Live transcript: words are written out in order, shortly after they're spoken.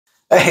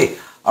Hey,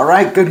 all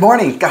right, good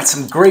morning. Got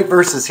some great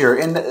verses here.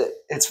 And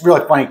it's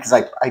really funny because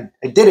I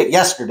did it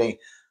yesterday,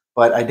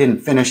 but I didn't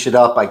finish it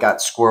up. I got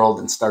squirreled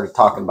and started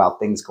talking about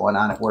things going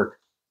on at work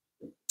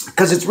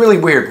because it's really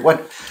weird.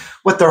 What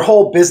their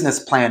whole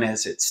business plan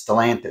is, it's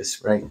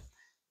Stellantis, right?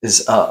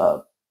 Is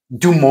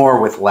do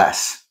more with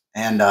less.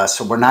 And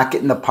so we're not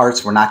getting the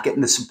parts, we're not getting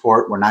the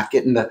support, we're not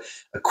getting the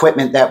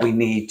equipment that we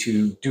need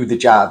to do the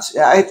jobs.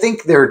 I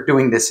think they're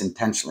doing this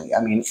intentionally. I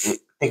mean,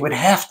 they would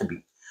have to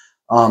be.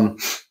 Um,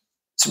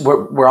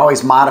 so we're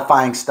always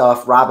modifying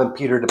stuff, robbing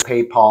Peter to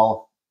pay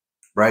Paul,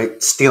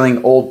 right?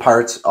 Stealing old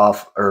parts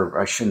off, or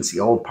I shouldn't say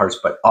old parts,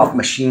 but off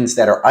machines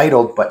that are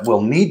idled, but will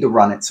need to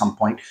run at some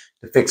point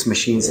to fix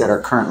machines that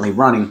are currently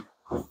running.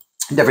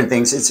 Different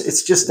things.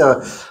 It's just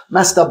a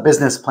messed up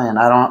business plan.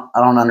 I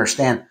don't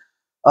understand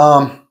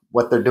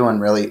what they're doing.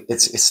 Really,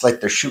 it's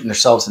like they're shooting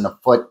themselves in the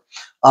foot.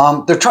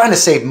 They're trying to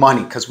save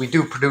money because we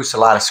do produce a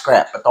lot of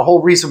scrap. But the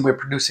whole reason we're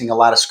producing a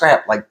lot of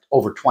scrap, like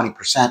over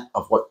 20%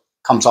 of what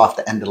comes off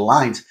the end of the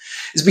lines,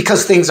 is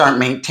because things aren't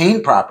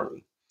maintained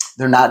properly.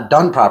 They're not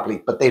done properly,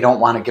 but they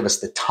don't want to give us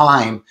the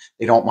time.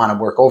 They don't want to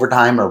work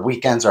overtime or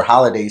weekends or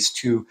holidays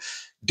to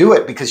do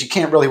it because you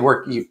can't really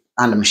work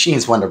on the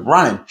machines when they're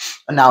running.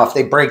 And now if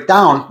they break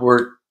down,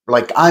 we're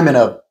like, I'm in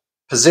a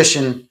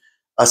position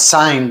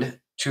assigned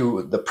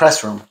to the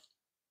press room.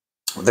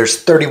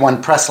 There's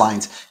 31 press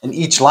lines, and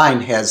each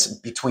line has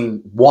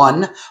between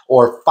 1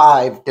 or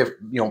 5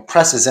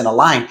 presses in a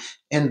line.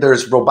 And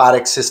there's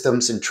robotic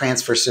systems and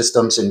transfer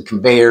systems and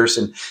conveyors,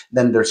 and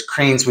then there's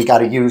cranes we got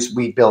to use.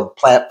 We build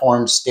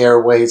platforms,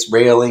 stairways,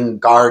 railing,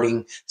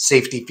 guarding,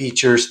 safety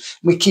features.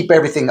 We keep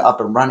everything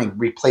up and running,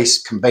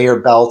 replace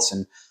conveyor belts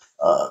and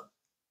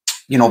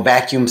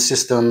vacuum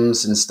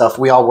systems and stuff.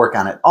 We all work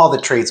on it. All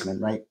the tradesmen,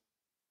 right?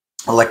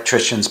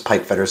 Electricians,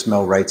 pipe fitters,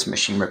 millwrights,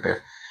 machine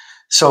repair.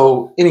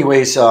 So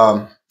anyways,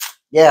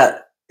 yeah,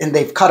 and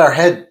they've cut our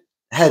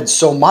heads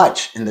so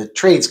much in the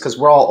trades because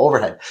we're all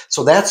overhead.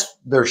 So that's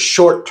their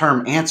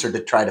short-term answer to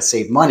try to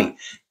save money.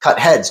 Cut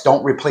heads,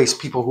 don't replace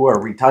people who are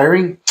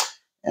retiring,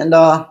 and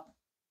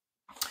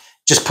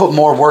just put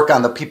more work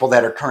on the people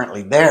that are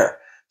currently there.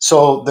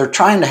 So they're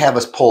trying to have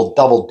us pull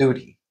double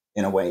duty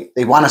in a way.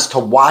 They want us to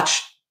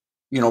watch,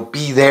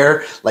 be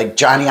there like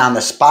Johnny on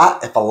the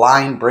spot. If a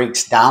line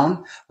breaks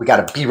down, we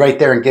got to be right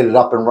there and get it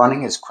up and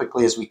running as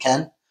quickly as we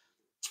can.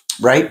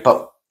 Right.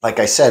 But like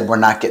I said, we're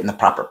not getting the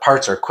proper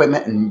parts or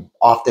equipment, and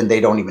often they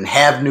don't even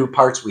have new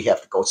parts. We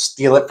have to go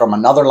steal it from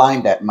another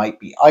line that might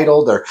be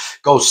idled, or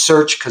go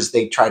search because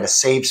they try to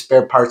save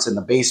spare parts in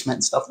the basement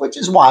and stuff, which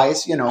is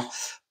wise,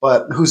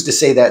 but who's to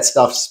say that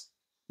stuff's,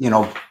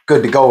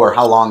 good to go or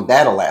how long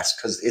that'll last?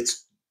 Because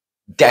it's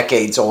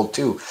decades old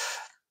too,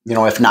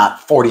 if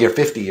not 40 or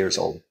 50 years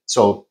old.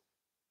 So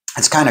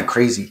it's kind of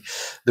crazy.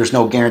 There's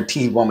no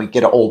guarantee when we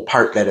get an old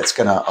part that it's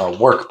going to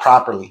work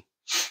properly.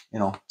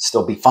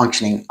 Still be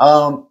functioning.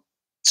 But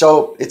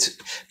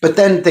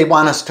then they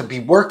want us to be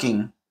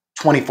working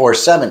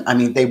 24/7. I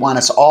mean, they want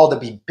us all to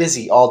be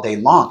busy all day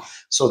long.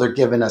 So they're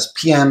giving us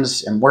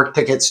PMs and work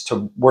tickets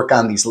to work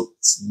on these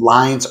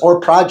lines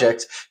or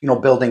projects,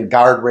 building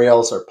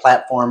guardrails or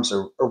platforms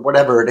or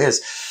whatever it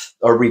is,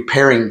 or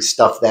repairing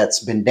stuff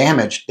that's been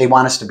damaged. They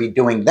want us to be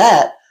doing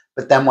that.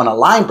 But then when a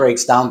line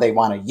breaks down, they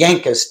want to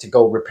yank us to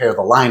go repair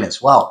the line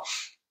as well.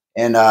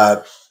 And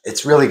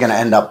it's really going to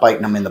end up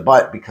biting them in the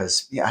butt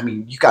because,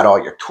 you got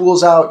all your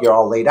tools out, you're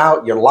all laid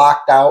out, you're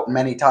locked out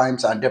many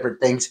times on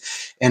different things.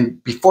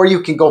 And before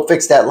you can go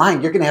fix that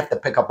line, you're going to have to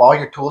pick up all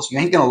your tools. You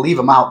ain't going to leave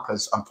them out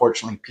because,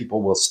 unfortunately,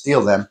 people will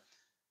steal them.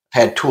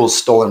 I've had tools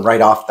stolen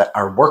right off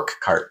our work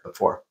cart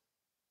before.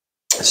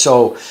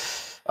 So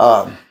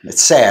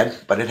it's sad,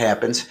 but it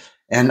happens.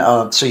 And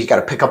so you got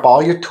to pick up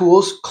all your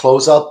tools,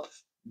 close up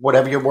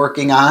whatever you're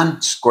working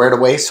on, square it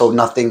away so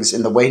nothing's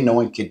in the way. No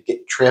one could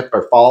trip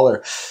or fall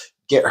or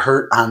get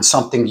hurt on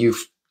something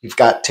you've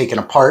got taken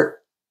apart.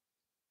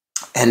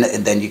 And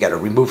then you got to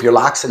remove your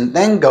locks and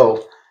then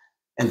go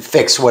and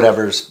fix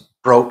whatever's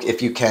broke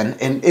if you can.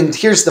 And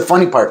here's the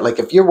funny part. Like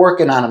if you're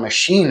working on a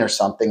machine or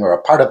something, or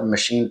a part of a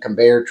machine,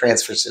 conveyor,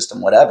 transfer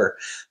system, whatever,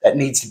 that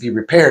needs to be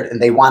repaired,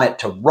 and they want it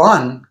to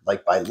run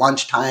like by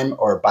lunchtime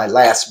or by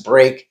last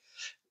break,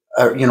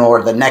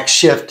 or the next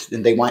shift,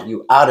 and they want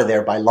you out of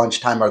there by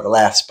lunchtime or the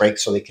last break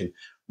so they can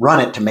run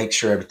it to make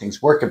sure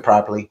everything's working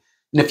properly.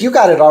 And if you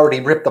got it already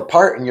ripped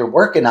apart and you're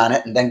working on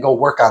it and then go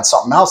work on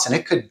something else, and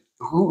it could,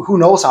 who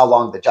knows how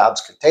long the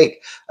jobs could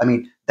take. I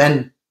mean,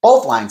 then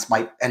both lines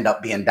might end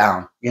up being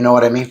down. You know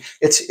what I mean?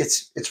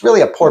 It's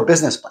really a poor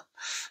business plan,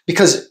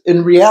 because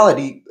in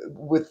reality,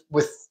 with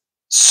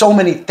so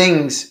many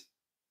things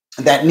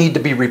that need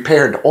to be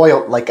repaired,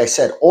 oil, like I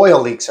said,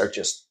 oil leaks are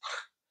just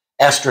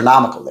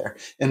astronomical there.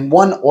 And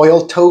one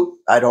oil tote,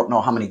 I don't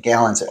know how many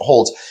gallons it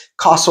holds,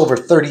 costs over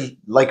around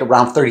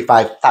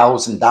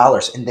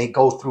 $35,000. And they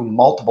go through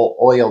multiple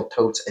oil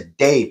totes a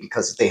day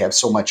because they have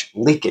so much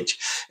leakage.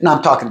 And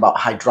I'm talking about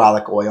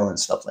hydraulic oil and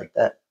stuff like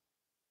that,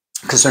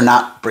 because they're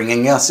not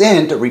bringing us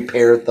in to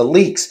repair the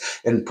leaks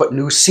and put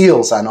new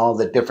seals on all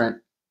the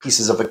different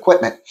pieces of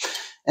equipment.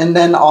 And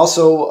then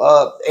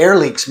also air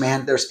leaks,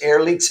 man. There's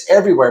air leaks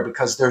everywhere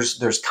because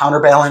there's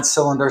counterbalance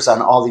cylinders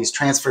on all these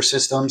transfer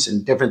systems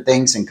and different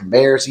things and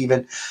conveyors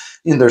even.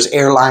 And there's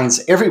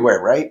airlines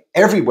everywhere, right?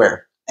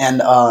 Everywhere.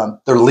 And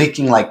they're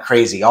leaking like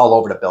crazy all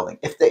over the building.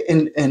 If they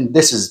and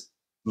this is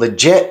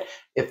legit,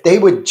 if they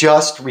would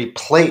just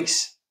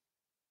replace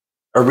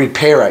or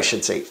repair, I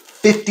should say,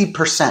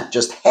 50%,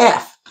 just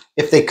half,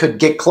 if they could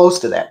get close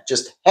to that,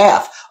 just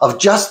half of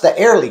just the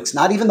air leaks,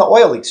 not even the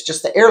oil leaks,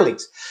 just the air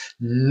leaks.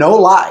 No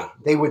lie,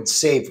 they would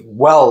save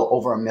well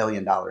over $1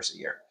 million a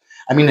year.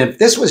 I mean, if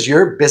this was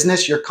your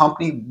business, your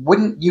company,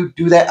 wouldn't you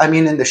do that? I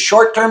mean, in the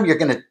short term, you're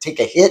going to take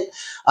a hit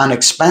on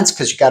expense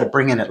because you got to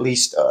bring in at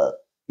least,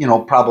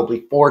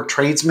 probably 4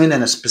 tradesmen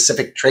in a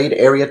specific trade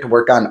area to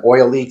work on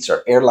oil leaks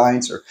or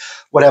airlines or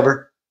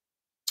whatever.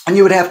 And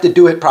you would have to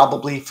do it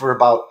probably for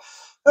about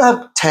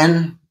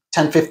 10,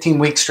 15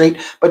 weeks straight.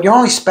 But you're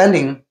only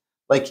spending,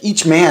 like,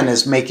 each man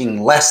is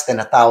making less than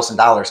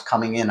 $1,000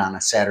 coming in on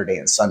a Saturday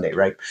and Sunday,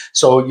 right?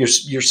 So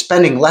you're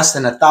spending less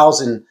than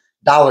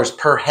 $1,000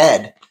 per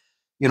head,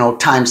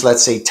 times,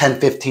 let's say, 10,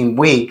 15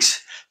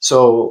 weeks.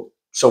 So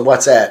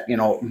what's that?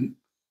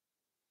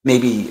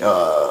 Maybe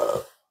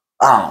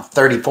I don't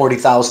know, $30,000,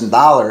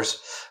 $40,000.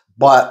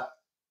 But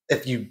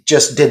if you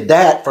just did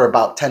that for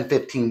about 10,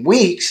 15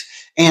 weeks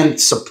and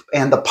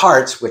the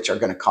parts, which are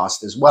going to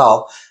cost as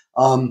well,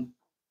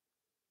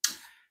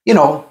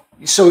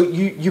 so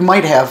you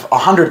might have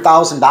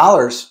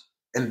 $100,000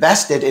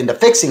 invested into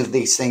fixing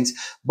these things,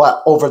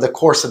 but over the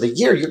course of the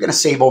year, you're going to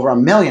save over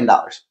 $1 million.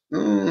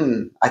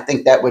 I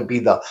think that would be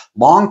the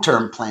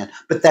long-term plan.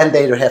 But then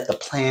they would have to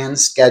plan,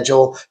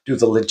 schedule, do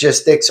the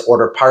logistics,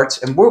 order parts,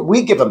 and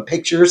we give them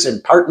pictures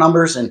and part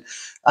numbers, and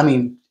I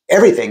mean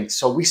everything.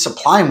 So we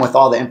supply them with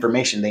all the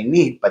information they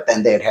need, but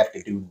then they'd have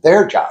to do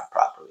their job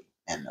properly.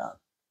 And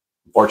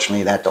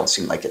unfortunately, that don't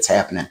seem like it's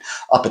happening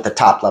up at the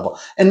top level.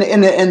 And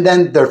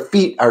then their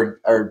feet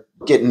are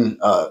getting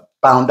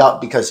bound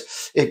up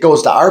because it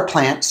goes to our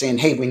plant saying,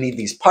 hey, we need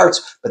these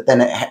parts, but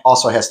then it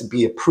also has to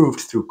be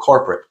approved through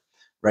corporate,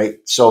 right?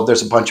 So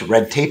there's a bunch of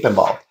red tape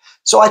involved.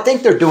 So I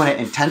think they're doing it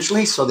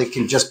intentionally so they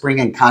can just bring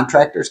in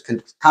contractors.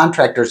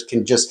 Contractors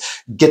can just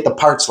get the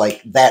parts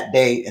like that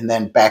day and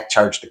then back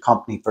charge the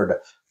company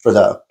for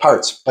the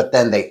parts. But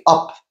then they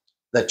up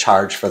the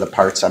charge for the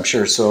parts, I'm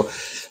sure. So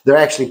they're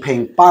actually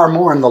paying far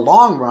more in the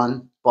long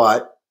run,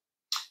 but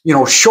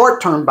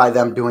short term, by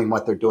them doing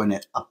what they're doing,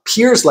 it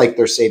appears like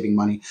they're saving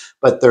money,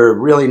 but they're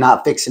really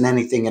not fixing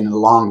anything. In the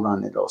long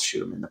run, it'll shoot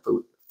them in the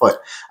foot. But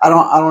I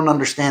don't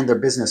understand their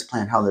business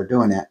plan, how they're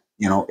doing it.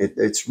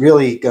 It's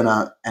really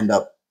gonna end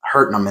up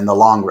hurting them in the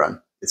long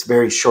run. It's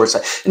very short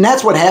sighted. And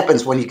that's what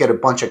happens when you get a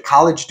bunch of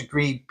college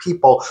degree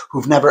people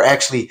who've never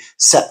actually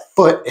set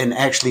foot and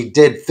actually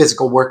did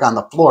physical work on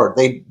the floor.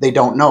 They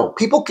don't know.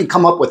 People can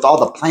come up with all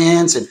the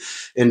plans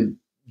and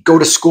go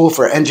to school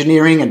for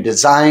engineering and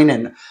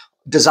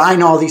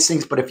design all these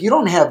things. But if you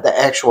don't have the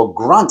actual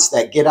grunts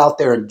that get out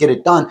there and get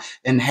it done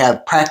and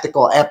have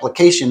practical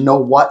application, know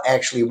what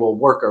actually will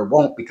work or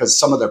won't, because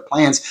some of their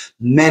plans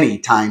many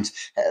times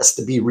has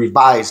to be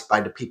revised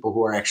by the people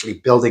who are actually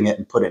building it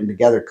and putting it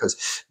together.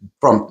 Because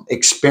from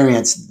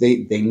experience,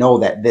 they know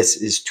that this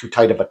is too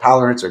tight of a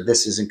tolerance, or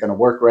this isn't going to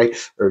work right,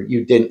 or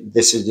you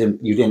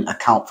didn't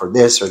account for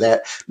this or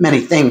that.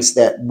 Many things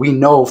that we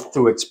know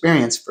through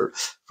experience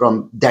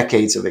from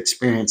decades of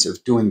experience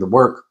of doing the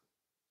work.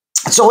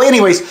 So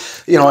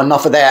anyways,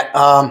 enough of that.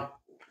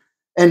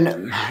 And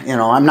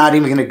I'm not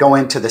even going to go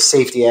into the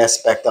safety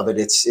aspect of it.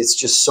 It's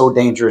just so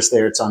dangerous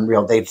there. It's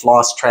unreal. They've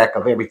lost track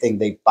of everything.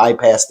 They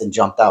bypassed and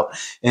jumped out.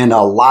 And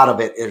a lot of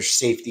it is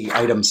safety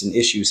items and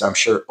issues. I'm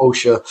sure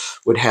OSHA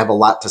would have a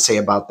lot to say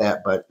about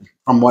that. But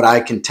from what I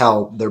can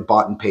tell, they're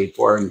bought and paid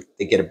for, and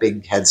they get a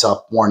big heads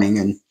up warning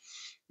and,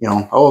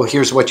 oh,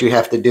 here's what you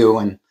have to do.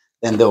 And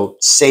then they'll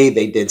say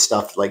they did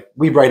stuff. Like,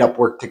 we write up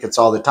work tickets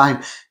all the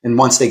time. And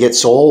once they get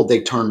so old, they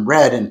turn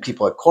red, and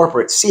people at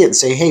corporate see it and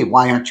say, hey,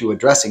 why aren't you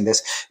addressing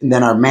this? And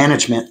then our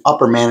management,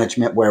 upper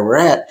management where we're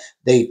at,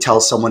 they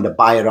tell someone to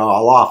buy it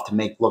all off to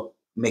make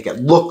it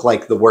look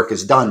like the work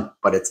is done,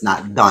 but it's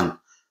not done.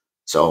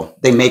 So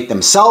they make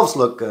themselves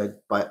look good,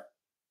 but,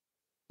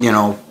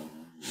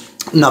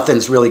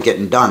 nothing's really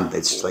getting done.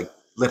 It's like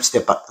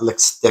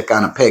lipstick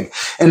on a pig.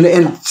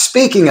 And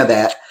speaking of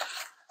that,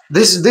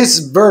 This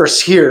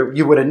verse here,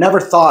 you would have never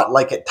thought,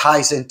 like, it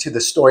ties into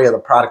the story of the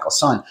prodigal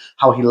son,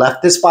 how he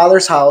left his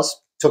father's house,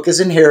 took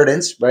his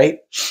inheritance, right?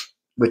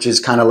 Which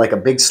is kind of like a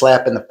big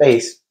slap in the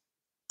face.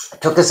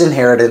 Took his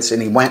inheritance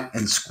and he went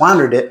and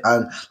squandered it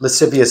on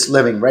lascivious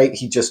living, right?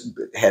 He just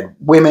had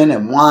women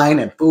and wine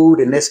and food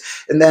and this.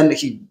 And then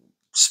he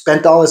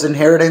spent all his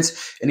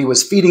inheritance and he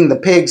was feeding the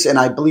pigs. And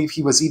I believe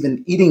he was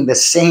even eating the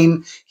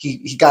same.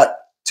 He got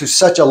to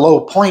such a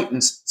low point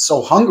and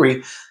so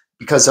hungry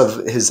because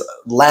of his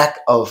lack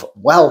of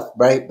wealth,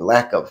 right?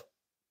 Lack of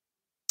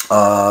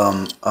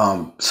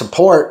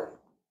support,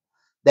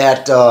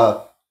 that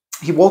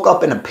he woke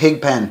up in a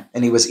pig pen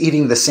and he was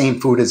eating the same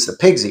food as the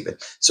pigs even.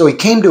 So he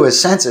came to his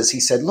senses. He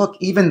said, look,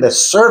 even the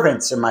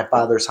servants in my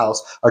father's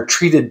house are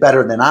treated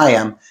better than I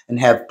am and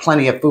have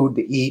plenty of food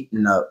to eat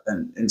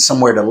and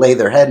somewhere to lay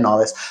their head and all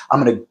this.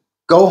 I'm going to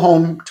go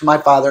home to my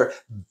father,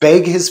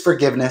 beg his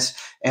forgiveness,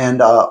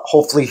 and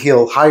hopefully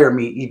he'll hire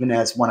me even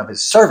as one of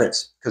his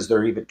servants, because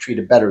they're even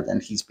treated better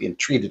than he's being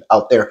treated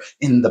out there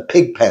in the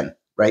pig pen,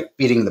 right?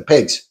 Feeding the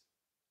pigs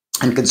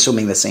and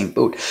consuming the same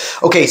food.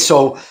 Okay,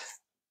 so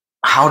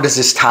how does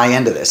this tie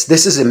into this?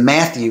 This is in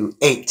Matthew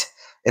 8,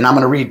 and I'm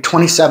going to read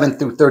 27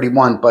 through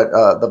 31, but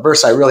the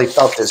verse I really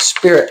felt the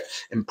Spirit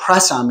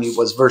impress on me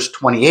was verse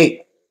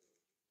 28.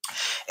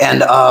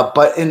 And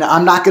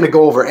I'm not going to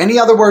go over any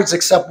other words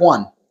except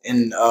one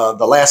in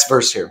the last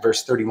verse here,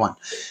 verse 31.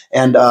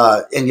 And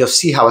you'll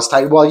see how it's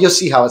tied. Well, you'll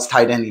see how it's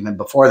tied in even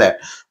before that.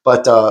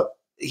 But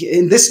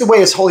and this is the way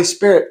his Holy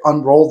Spirit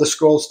unrolled the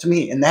scrolls to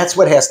me. And that's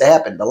what has to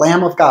happen. The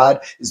Lamb of God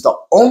is the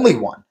only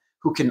one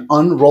who can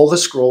unroll the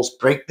scrolls,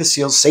 break the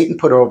seals Satan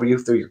put over you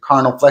through your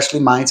carnal, fleshly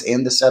minds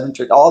and the seven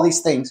churches, all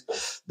these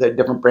things, the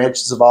different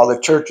branches of all the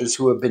churches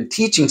who have been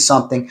teaching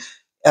something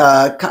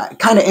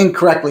kind of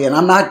incorrectly. And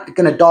I'm not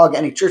going to dog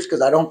any church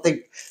because I don't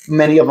think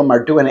many of them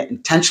are doing it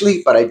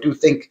intentionally, but I do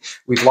think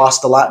we've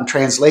lost a lot in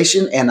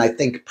translation, and I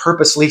think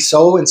purposely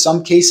so in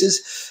some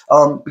cases,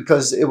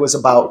 because it was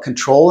about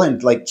control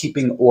and like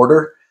keeping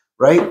order,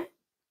 right?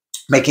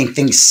 Making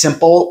things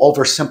simple,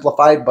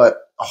 oversimplified, but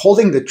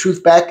holding the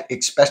truth back,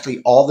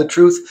 especially all the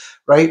truth,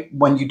 right?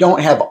 When you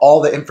don't have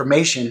all the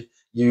information,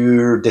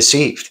 you're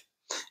deceived.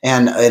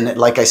 And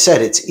like I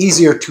said, it's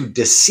easier to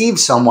deceive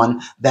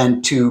someone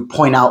than to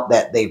point out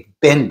that they've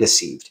been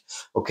deceived.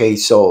 Okay,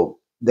 so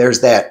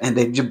there's that. And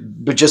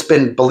they've just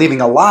been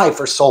believing a lie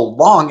for so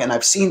long. And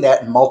I've seen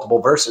that in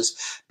multiple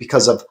verses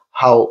because of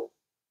how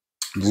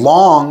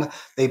long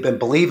they've been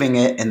believing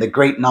it and the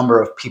great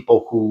number of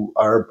people who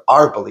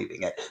are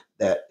believing it,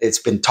 that it's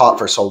been taught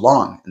for so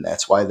long, and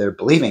that's why they're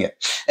believing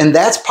it. And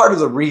that's part of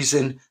the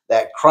reason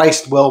that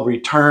Christ will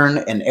return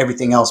and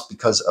everything else,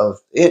 because of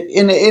it.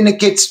 And it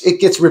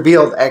gets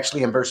revealed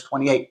actually in verse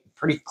 28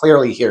 pretty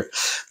clearly here.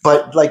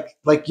 But like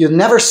you'll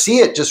never see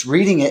it just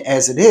reading it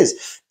as it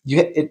is.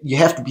 You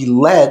have to be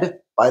led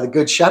by the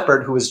good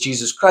shepherd, who is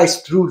Jesus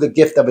Christ, through the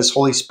gift of his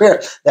Holy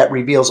Spirit that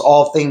reveals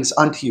all things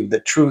unto you, the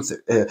truth,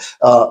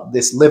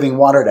 this living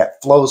water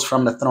that flows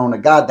from the throne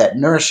of God, that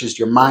nourishes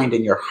your mind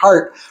and your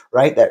heart,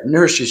 right? That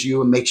nourishes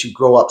you and makes you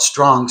grow up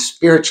strong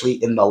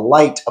spiritually in the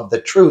light of the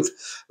truth,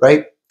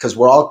 right? Because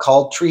we're all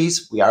called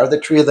trees. We are the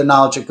tree of the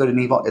knowledge of good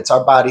and evil. It's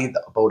our body,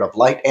 the abode of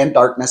light and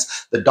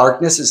darkness. The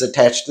darkness is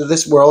attached to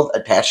this world,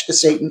 attached to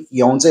Satan.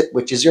 He owns it,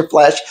 which is your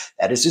flesh.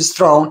 That is his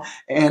throne.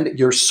 And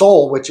your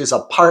soul, which is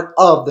a part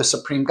of the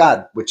supreme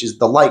God, which is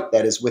the light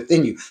that is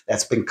within you.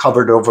 That's been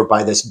covered over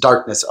by this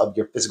darkness of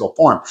your physical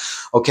form.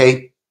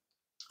 Okay?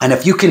 And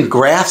if you can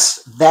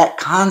grasp that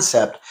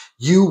concept,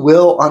 you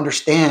will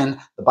understand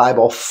the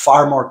Bible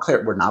far more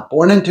clear. We're not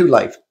born into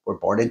life. We're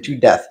born into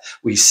death.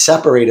 We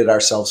separated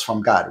ourselves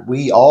from God.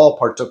 We all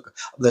partook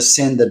of the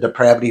sin, the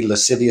depravity,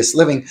 lascivious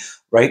living,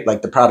 right?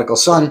 Like the prodigal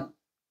son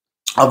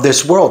of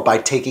this world, by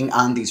taking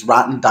on these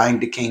rotten, dying,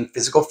 decaying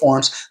physical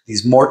forms,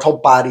 these mortal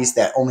bodies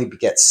that only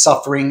beget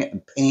suffering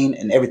and pain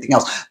and everything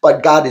else.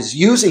 But God is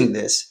using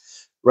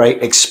this,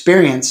 right,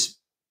 experience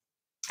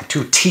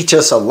to teach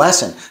us a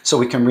lesson so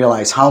we can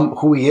realize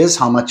who he is,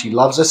 how much he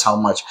loves us, how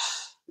much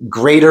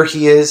greater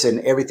he is and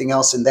everything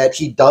else, and that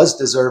he does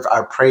deserve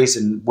our praise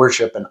and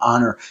worship and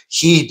honor.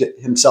 He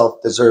himself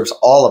deserves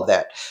all of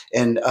that.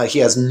 And he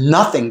has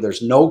nothing,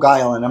 there's no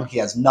guile in him. He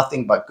has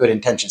nothing but good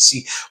intentions.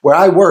 See, where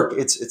I work,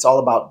 it's all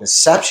about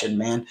deception,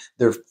 man.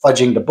 They're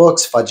fudging the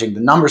books, fudging the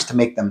numbers to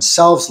make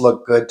themselves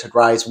look good, to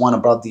rise one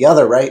above the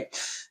other, right?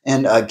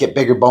 And get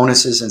bigger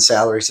bonuses and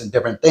salaries and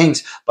different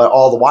things. But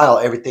all the while,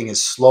 everything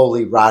is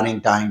slowly rotting,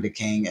 dying,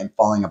 decaying, and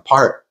falling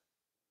apart.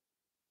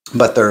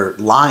 But they're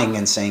lying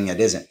and saying it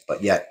isn't,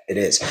 but yet it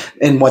is.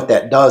 And what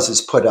that does is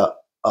put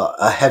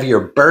a heavier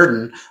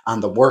burden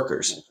on the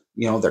workers.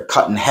 You know, they're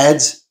cutting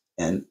heads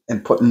and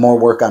putting more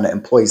work on the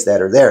employees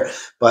that are there.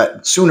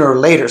 But sooner or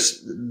later,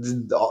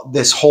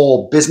 this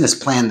whole business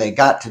plan they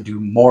got to do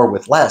more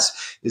with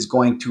less is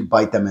going to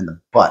bite them in the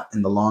butt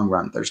in the long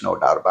run. There's no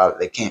doubt about it.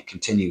 They can't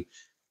continue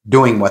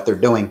doing what they're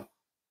doing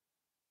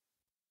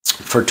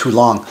for too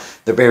long.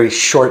 They're very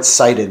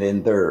short-sighted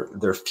in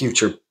their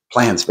future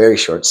plans, very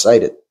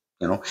short-sighted.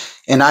 You know,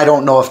 and I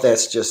don't know if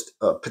that's just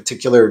a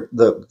particular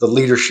the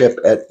leadership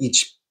at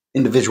each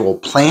individual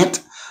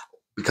plant,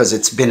 because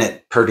it's been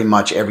at pretty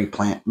much every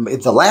plant.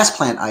 The last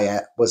plant I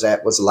was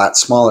at was a lot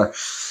smaller,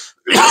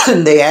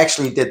 and they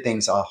actually did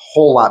things a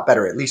whole lot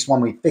better. At least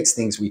when we fix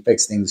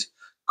things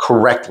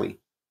correctly,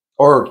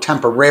 or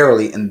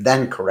temporarily and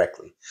then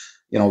correctly,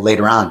 you know,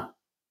 later on.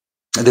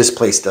 This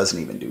place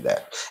doesn't even do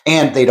that.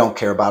 And they don't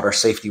care about our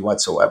safety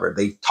whatsoever.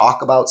 They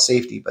talk about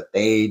safety, but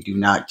they do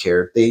not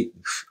care.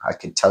 I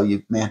can tell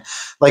you, man,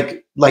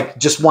 like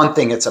just one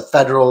thing, it's a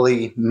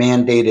federally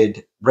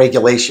mandated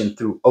regulation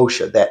through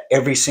OSHA that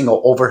every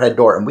single overhead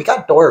door, and we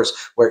got doors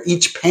where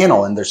each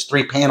panel, and there's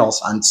 3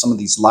 panels on some of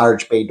these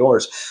large bay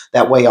doors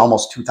that weigh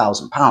almost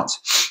 2,000 pounds.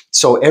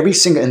 So every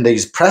single, and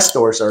these press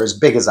doors are as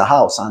big as a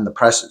house on the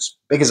presses,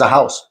 big as a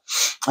house.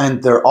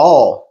 And they're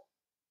all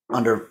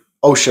under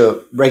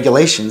OSHA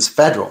regulations,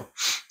 federal,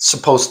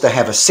 supposed to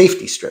have a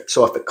safety strip.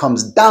 So if it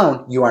comes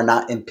down, you are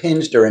not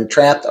impinged or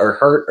entrapped or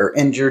hurt or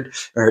injured,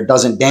 or it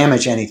doesn't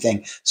damage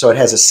anything. So it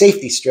has a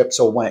safety strip.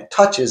 So when it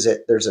touches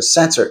it, there's a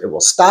sensor. It will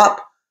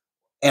stop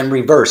and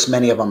reverse.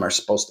 Many of them are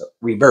supposed to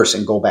reverse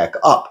and go back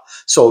up.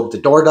 So the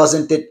door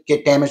doesn't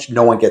get damaged.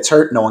 No one gets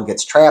hurt. No one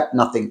gets trapped.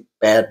 Nothing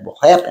bad will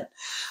happen.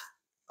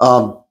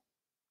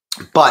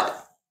 But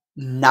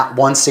not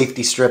one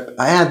safety strip.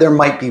 There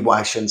might be, well,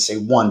 I shouldn't say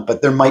one,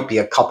 but there might be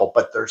a couple,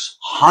 but there's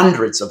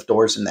hundreds of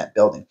doors in that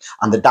building.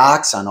 On the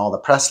docks, on all the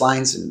press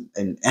lines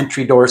and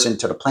entry doors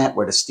into the plant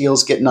where the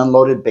steel's getting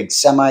unloaded, big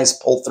semis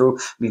pull through.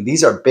 I mean,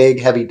 these are big,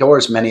 heavy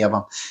doors, many of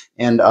them.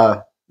 And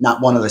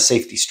not one of the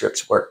safety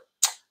strips work.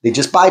 They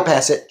just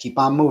bypass it, keep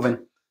on moving.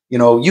 You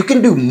know, you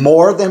can do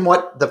more than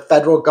what the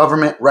federal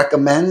government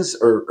recommends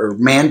or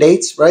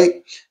mandates,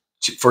 right,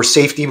 for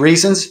safety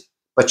reasons,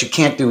 but you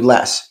can't do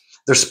less.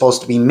 They're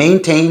supposed to be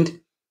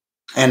maintained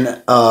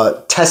and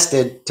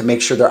tested to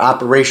make sure they're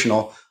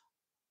operational.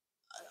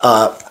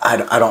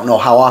 I don't know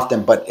how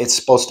often, but it's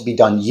supposed to be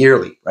done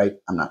yearly, right?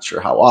 I'm not sure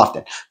how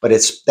often, but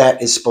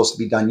that is supposed to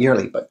be done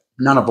yearly, but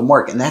none of them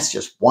work. And that's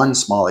just one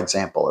small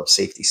example of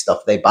safety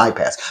stuff they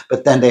bypass.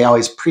 But then they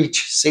always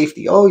preach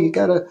safety. Oh, you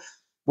got to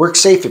work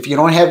safe. If you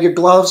don't have your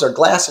gloves or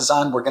glasses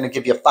on, we're going to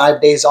give you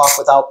 5 days off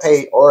without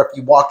pay. Or if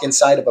you walk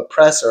inside of a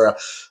press or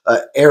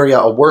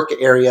a work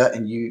area,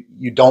 and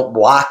you don't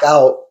block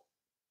out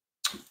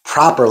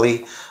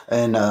properly,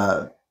 and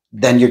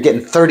then you're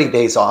getting 30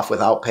 days off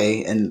without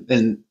pay. And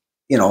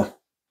you know,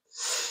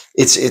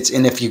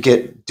 and if you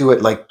do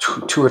it like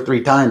two or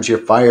three times, you're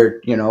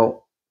fired,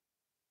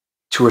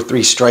 2 or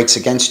 3 strikes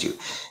against you.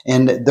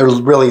 And they're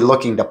really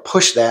looking to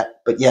push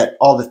that, but yet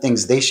all the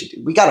things they should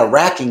do. We got a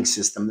racking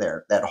system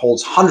there that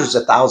holds hundreds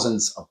of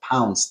thousands of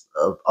pounds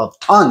of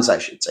tons, I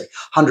should say,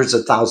 hundreds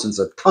of thousands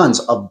of tons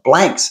of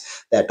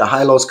blanks that the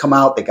high-lows come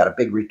out. They got a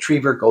big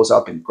retriever, goes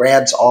up and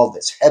grabs all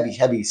this heavy,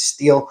 heavy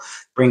steel,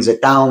 brings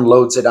it down,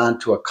 loads it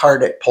onto a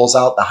cart, it pulls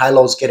out, the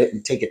high-lows get it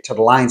and take it to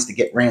the lines to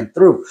get ran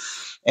through.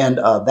 And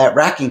that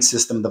racking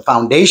system, the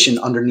foundation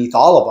underneath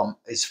all of them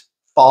is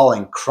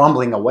falling,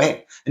 crumbling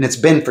away. And it's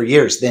been for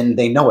years. Then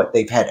they know it.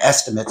 They've had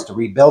estimates to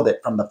rebuild it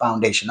from the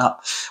foundation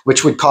up,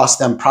 which would cost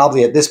them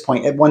probably at this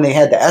point, when they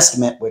had the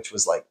estimate, which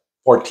was like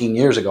 14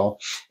 years ago,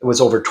 it was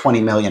over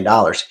 $20 million.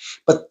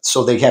 But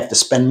so they have to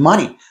spend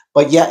money.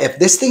 But yeah, if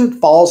this thing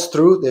falls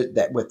through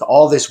that with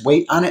all this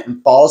weight on it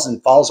and falls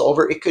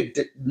over, it could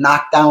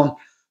knock down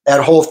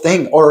that whole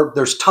thing. Or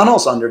there's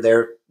tunnels under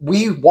there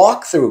we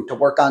walk through to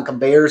work on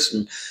conveyors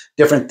and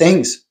different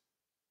things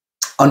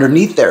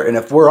underneath there. And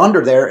if we're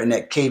under there and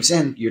it caves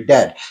in, you're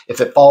dead. If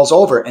it falls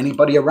over,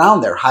 anybody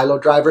around there, high-low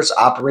drivers,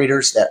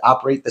 operators that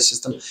operate the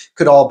system,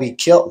 could all be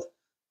killed.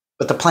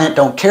 But the plant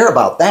don't care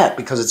about that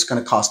because it's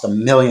going to cost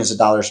them millions of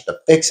dollars to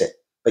fix it.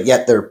 But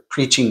yet they're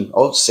preaching,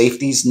 oh,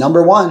 safety's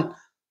number one.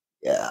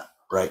 Yeah,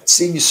 right.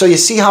 See, so you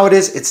see how it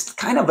is? It's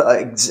kind of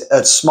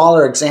a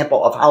smaller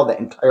example of how the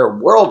entire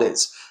world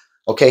is.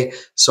 Okay,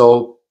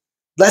 so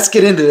let's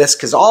get into this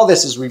because all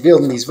this is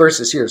revealed in these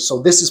verses here.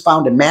 So this is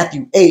found in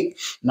Matthew 8,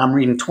 and I'm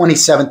reading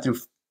 27 through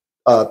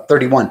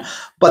 31.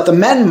 But the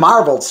men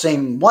marveled,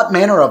 saying, what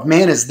manner of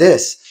man is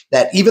this,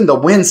 that even the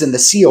winds and the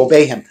sea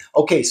obey him?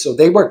 Okay, so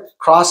they were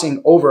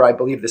crossing over, I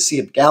believe, the Sea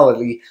of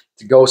Galilee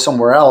to go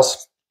somewhere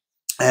else.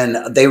 And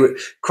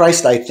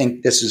Christ, I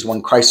think this is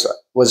when Christ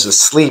was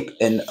asleep,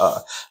 and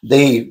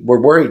they were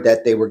worried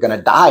that they were going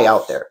to die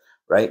out there,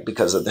 right,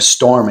 because of the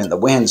storm and the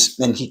winds.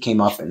 Then he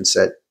came up and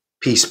said,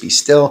 peace, be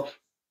still,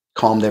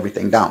 calmed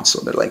everything down. So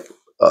they're like,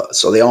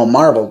 so they all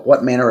marveled,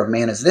 what manner of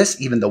man is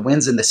this? Even the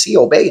winds and the sea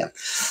obey him.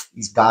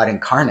 He's God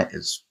incarnate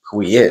is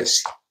who he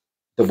is,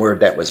 the word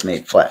that was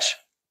made flesh.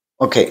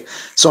 Okay,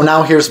 so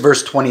now here's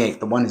verse 28.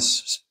 The one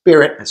is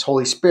Spirit, his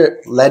Holy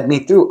Spirit led me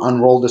through,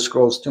 unrolled the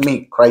scrolls to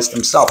me, Christ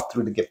himself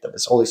through the gift of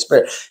his Holy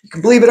Spirit. You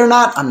can believe it or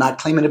not, I'm not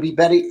claiming to be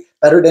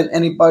better than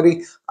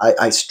anybody.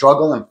 I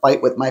struggle and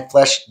fight with my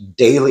flesh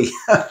daily.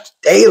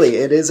 Daily,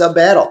 it is a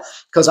battle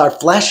because our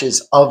flesh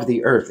is of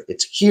the earth.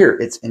 It's here.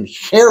 It's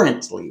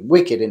inherently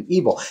wicked and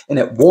evil, and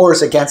it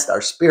wars against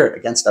our spirit,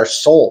 against our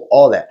soul,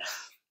 all that.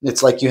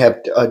 It's like you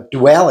have a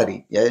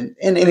duality. And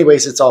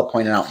anyways, it's all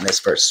pointed out in this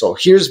verse. So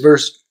here's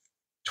verse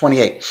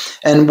 28.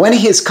 And when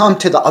he has come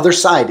to the other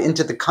side,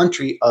 into the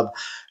country of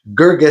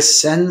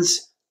Gergesenes,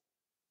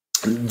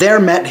 there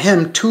met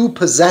him 2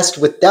 possessed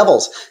with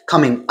devils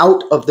coming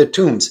out of the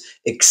tombs,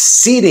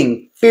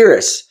 exceeding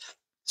fierce,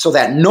 so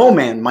that no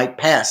man might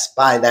pass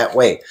by that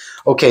way.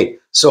 Okay,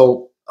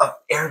 so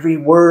every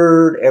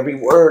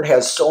word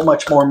has so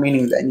much more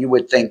meaning than you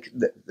would think.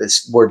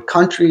 This word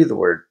country, the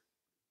word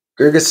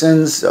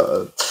Gergesens,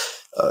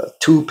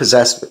 two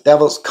possessed with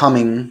devils,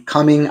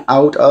 coming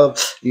out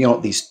of,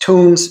 these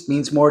tombs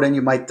means more than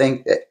you might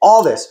think.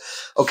 All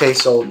this. Okay,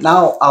 so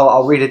now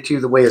I'll read it to you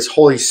the way His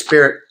Holy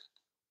Spirit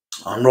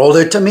unrolled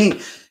it to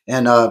me.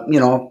 And,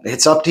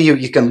 it's up to you.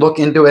 You can look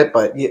into it,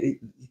 but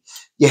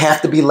you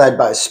have to be led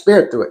by His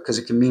Spirit through it, because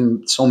it can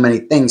mean so many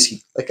things.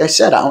 Like I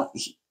said, I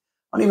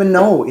don't even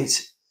know.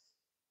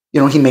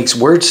 He makes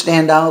words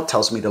stand out,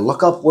 tells me to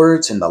look up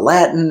words in the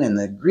Latin and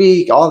the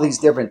Greek, all these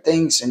different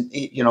things. And,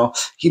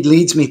 He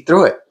leads me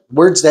through it.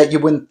 Words that you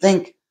wouldn't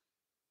think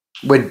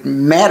would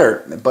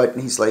matter. But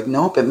He's like,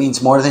 nope, it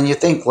means more than you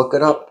think. Look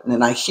it up. And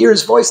then I hear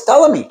His voice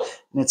telling me.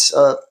 And it's,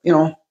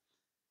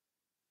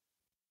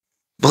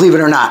 believe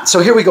it or not. So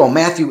here we go.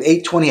 Matthew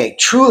 8:28.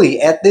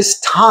 Truly at this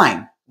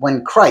time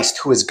when Christ,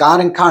 who is God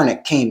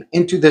incarnate, came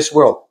into this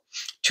world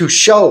to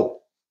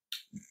show,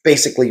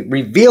 basically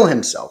reveal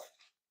Himself,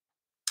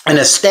 and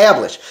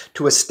establish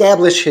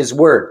His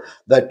word,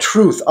 the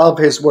truth of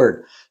His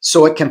word,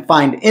 so it can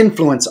find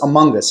influence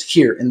among us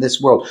here in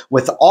this world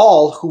with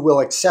all who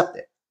will accept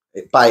it,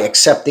 by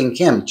accepting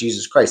Him,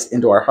 Jesus Christ,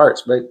 into our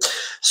hearts, right?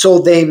 So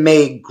they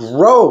may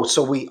grow,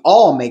 so we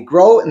all may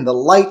grow in the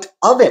light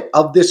of it,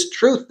 of this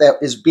truth that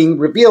is being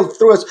revealed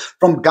through us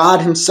from God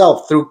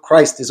Himself, through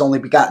Christ, His only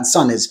begotten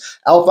Son, His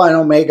Alpha and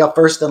Omega,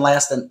 first and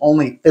last and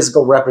only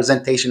physical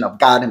representation of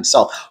God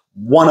Himself,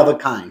 one of a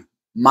kind,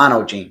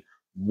 monogene,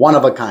 one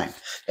of a kind.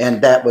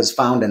 And that was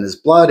found in His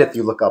blood. If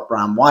you look up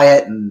Ron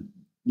Wyatt, and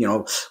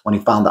when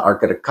he found the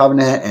Ark of the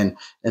Covenant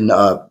and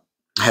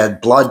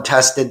had blood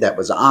tested that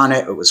was on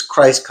it, it was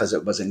Christ, because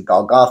it was in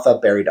Golgotha,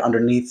 buried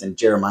underneath in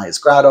Jeremiah's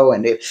grotto.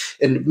 And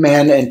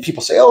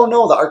people say, oh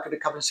no, the Ark of the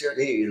Covenant's here.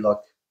 Hey,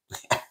 look,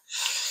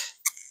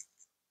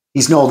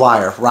 he's no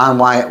liar. Ron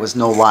Wyatt was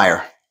no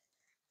liar.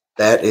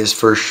 That is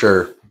for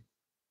sure.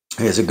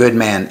 He is a good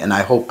man, and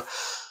I hope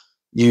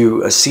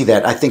you see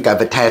that. I think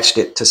I've attached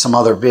it to some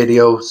other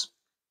videos,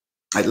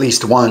 at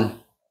least one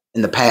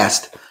in the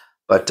past.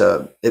 But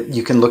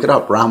you can look it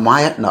up, Ron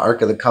Wyatt and the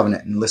Ark of the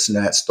Covenant, and listen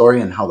to that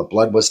story and how the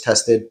blood was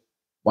tested.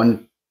 I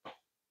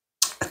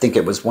think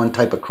it was one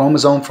type of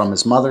chromosome from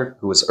his mother,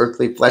 who was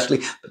earthly, fleshly,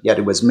 but yet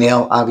it was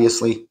male,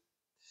 obviously,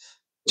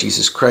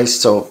 Jesus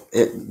Christ. So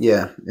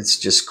it's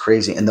just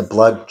crazy. And the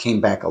blood came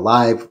back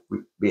alive.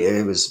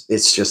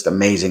 It's just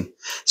amazing.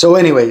 So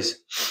anyways,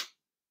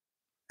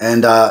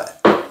 and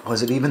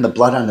was it even the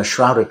blood on the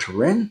Shroud of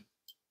Turin?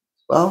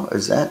 Well,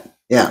 is that?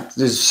 Yeah,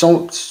 there's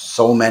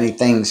so many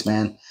things,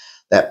 man,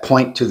 that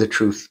point to the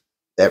truth,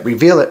 that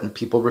reveal it, and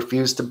people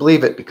refuse to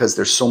believe it because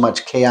there's so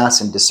much chaos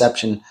and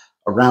deception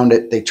around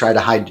it. They try to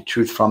hide the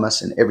truth from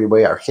us in every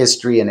way, our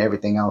history and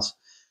everything else.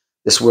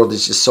 This world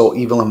is just so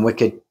evil and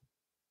wicked.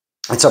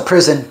 It's a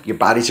prison. Your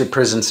body's your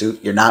prison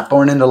suit. You're not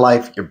born into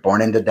life. You're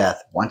born into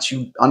death. Once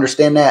you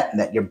understand that, and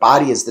that your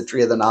body is the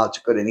tree of the knowledge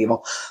of good and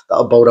evil, the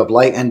abode of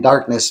light and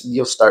darkness,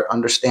 you'll start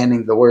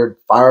understanding the word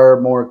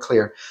far more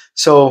clear.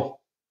 So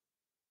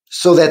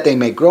that they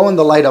may grow in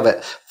the light of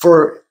it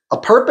for a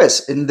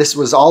purpose. And this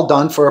was all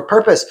done for a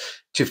purpose,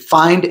 to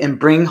find and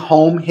bring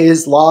home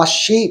His lost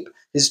sheep,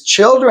 His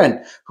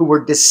children who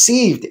were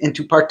deceived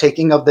into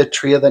partaking of the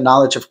tree of the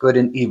knowledge of good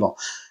and evil,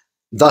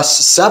 thus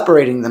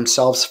separating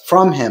themselves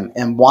from Him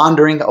and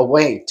wandering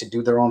away to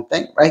do their own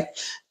thing, right?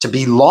 To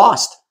be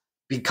lost,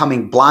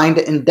 becoming blind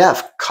and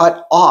deaf,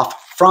 cut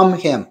off from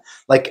Him,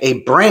 like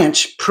a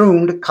branch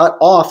pruned, cut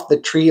off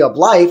the tree of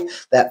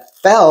life that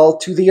fell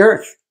to the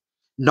earth,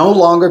 no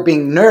longer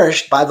being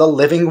nourished by the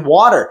living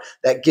water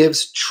that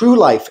gives true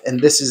life.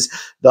 And this is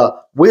the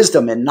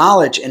wisdom and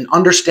knowledge and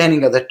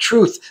understanding of the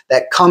truth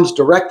that comes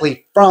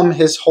directly from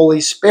His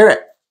Holy Spirit,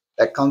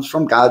 that comes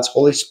from God's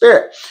Holy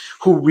Spirit,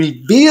 who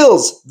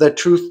reveals the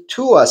truth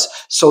to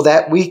us so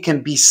that we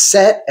can be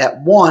set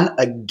at one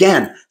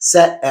again.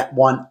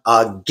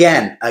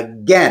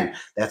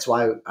 That's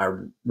why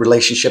our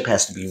relationship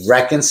has to be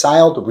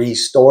reconciled,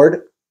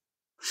 restored.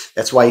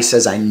 That's why He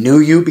says, I knew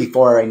you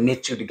before I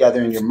knit you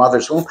together in your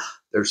mother's womb.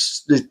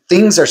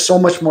 Things are so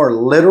much more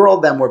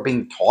literal than we're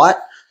being taught,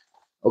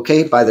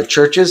 okay, by the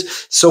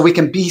churches. So we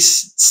can be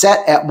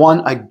set at one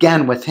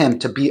again with Him,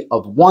 to be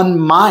of one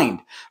mind,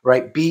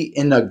 right? Be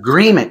in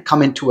agreement,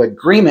 come into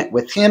agreement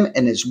with Him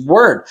and His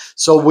word,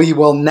 so we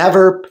will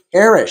never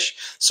perish.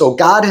 So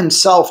God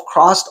Himself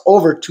crossed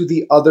over to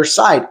the other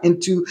side,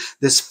 into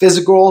this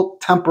physical,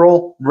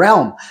 temporal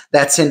realm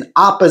that's in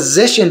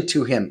opposition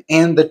to Him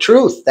and the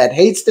truth, that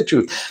hates the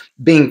truth.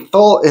 Being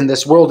full in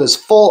this world is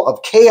full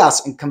of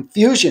chaos and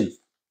confusion.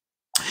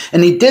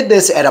 And He did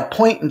this at a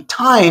point in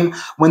time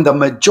when the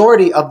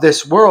majority of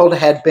this world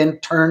had been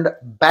turned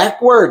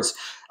backwards,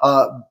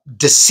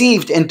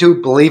 deceived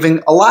into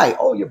believing a lie.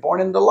 Oh, you're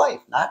born into life,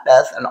 not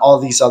death, and all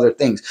these other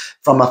things.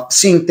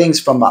 Seeing things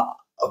from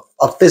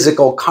a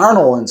physical,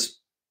 carnal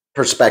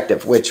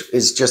perspective, which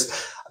is just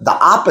the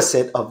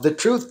opposite of the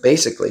truth,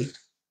 basically.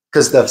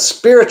 Because the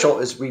spiritual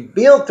is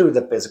revealed through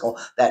the physical,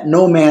 that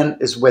no man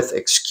is with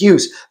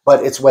excuse,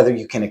 but it's whether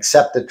you can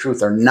accept the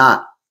truth or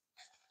not.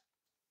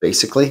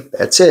 Basically,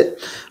 that's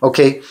it.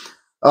 Okay.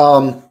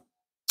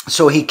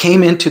 So he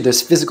came into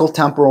this physical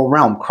temporal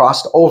realm,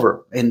 crossed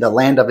over in the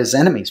land of his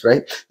enemies,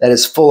 right? That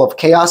is full of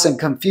chaos and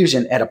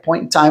confusion at a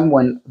point in time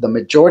when the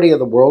majority of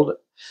the world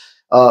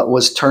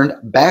was turned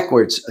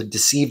backwards,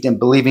 deceived and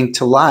believing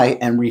to lie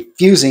and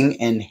refusing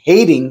and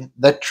hating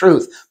the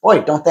truth.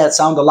 Boy, don't that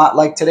sound a lot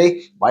like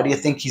today? Why do you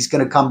think he's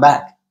going to come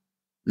back?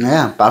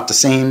 Yeah, about the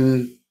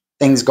same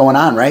things going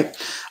on, right?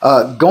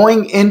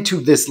 Going into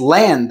this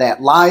land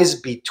that lies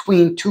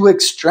between two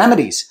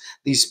extremities.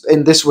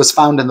 And this was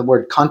found in the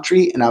word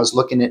country, and I was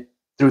looking at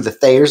through the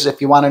Thayers,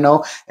 if you want to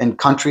know. And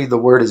country, the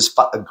word is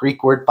a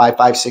Greek word,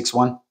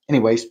 5561.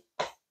 Anyways,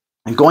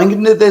 and going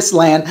into this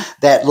land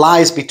that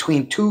lies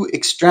between two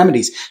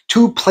extremities,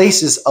 two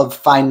places of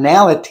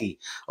finality,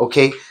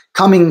 okay?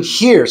 Coming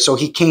here, so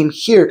he came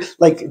here,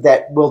 like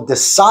that will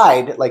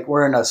decide, like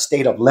we're in a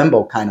state of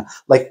limbo, kind of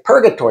like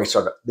purgatory,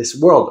 sort of this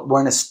world.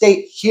 We're in a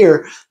state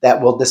here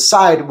that will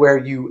decide where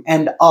you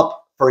end up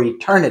for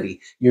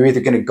eternity. You're either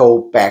going to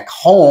go back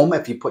home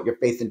if you put your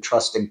faith and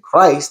trust in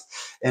Christ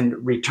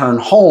and return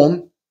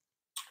home,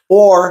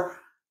 or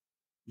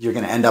you're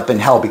going to end up in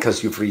hell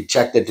because you've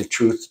rejected the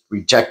truth,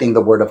 rejecting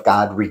the word of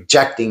God,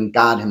 rejecting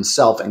God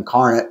himself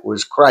incarnate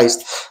was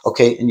Christ,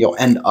 okay? And you'll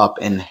end up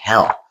in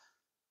hell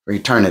for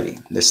eternity,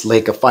 this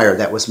lake of fire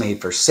that was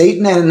made for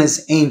Satan and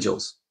his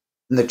angels.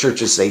 And the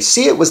churches say,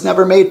 see, it was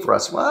never made for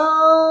us.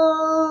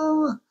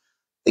 Well,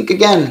 think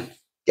again.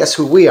 Guess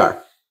who we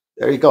are?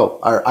 There you go.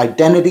 Our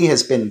identity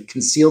has been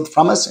concealed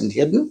from us and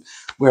hidden.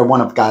 We're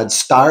one of God's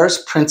stars,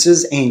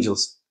 princes,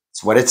 angels.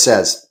 It's what it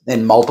says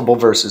in multiple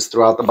verses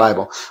throughout the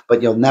Bible,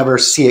 but you'll never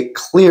see it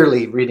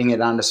clearly reading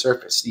it on the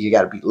surface. You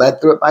got to be led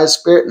through it by a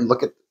spirit and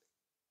look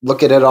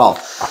at it all.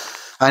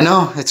 I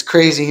know it's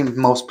crazy.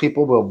 Most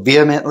people will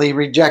vehemently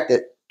reject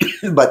it,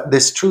 but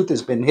this truth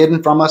has been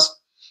hidden from us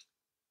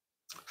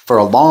for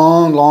a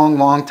long, long,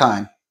 long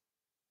time.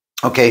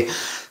 Okay,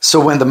 so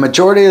when the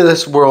majority of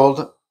this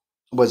world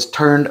was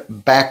turned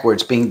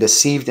backwards, being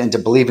deceived into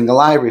believing a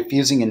lie,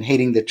 refusing and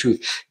hating the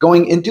truth,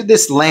 going into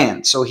this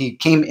land. So he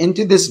came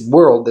into this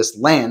world, this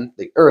land,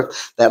 the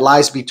earth, that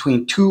lies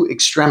between two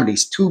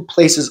extremities, two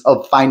places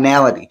of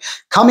finality,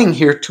 coming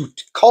here to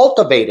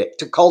cultivate it,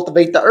 to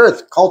cultivate the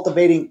earth,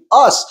 cultivating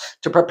us,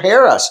 to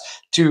prepare us,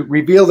 to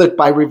reveal it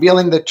by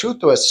revealing the truth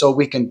to us so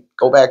we can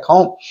go back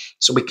home,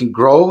 so we can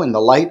grow in the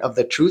light of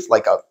the truth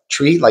like a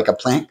tree, like a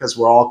plant, because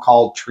we're all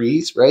called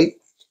trees, right?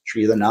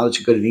 Tree of the knowledge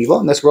of good and evil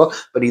in this world,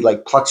 but he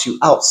like plucks you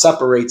out,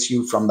 separates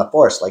you from the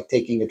forest, like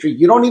taking a tree.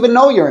 You don't even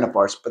know you're in a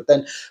forest, but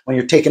then when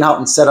you're taken out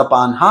and set up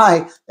on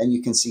high, then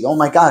you can see, oh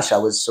my gosh, I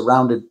was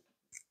surrounded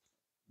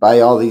by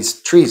all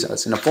these trees. I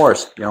was in a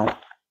forest, you know?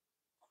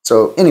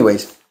 So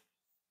anyways,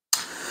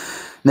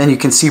 then you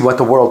can see what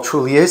the world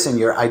truly is, and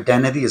your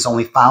identity is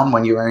only found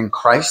when you are in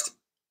Christ.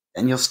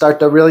 And you'll start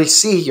to really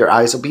see, your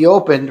eyes will be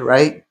opened,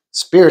 right?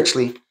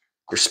 Spiritually,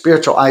 your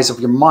spiritual eyes of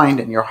your mind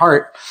and your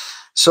heart.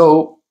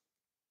 So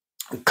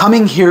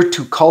coming here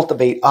to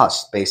cultivate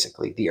us,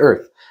 basically, the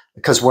earth,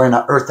 because we're in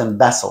an earthen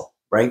vessel,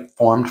 right?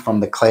 Formed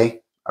from the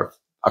clay, our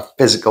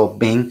physical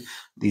being,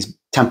 these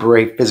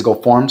temporary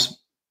physical forms.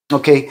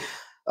 Okay.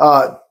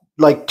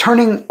 Like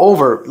turning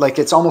over, like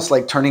it's almost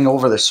like turning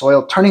over the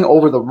soil, turning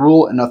over the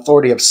rule and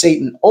authority of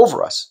Satan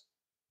over us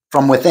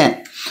from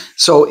within.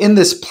 So in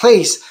this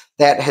place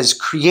that has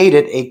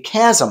created a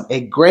chasm,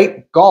 a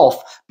great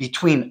gulf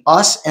between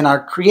us and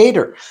our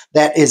Creator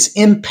that is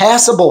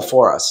impassable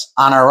for us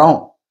on our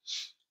own.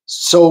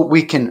 So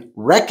we can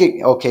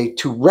recognize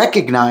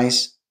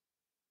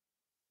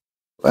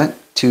what?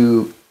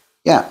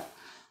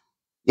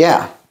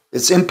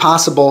 It's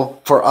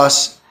impossible for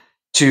us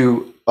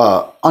to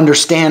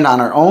understand on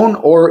our own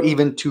or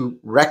even to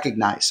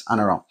recognize on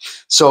our own.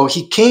 So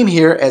he came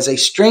here as a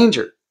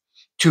stranger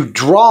to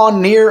draw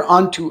near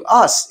unto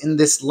us in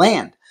this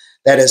land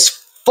that is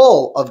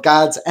full of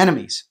God's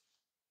enemies.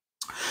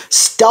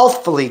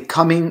 Stealthily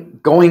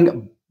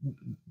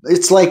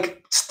it's like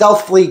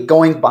stealthily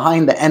going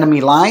behind the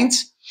enemy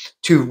lines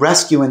to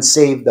rescue and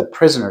save the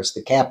prisoners,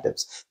 the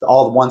captives,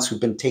 all the ones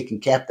who've been taken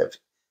captive.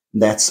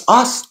 That's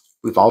us.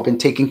 We've all been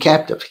taken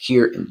captive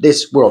here in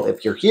this world.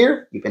 If you're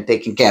here, you've been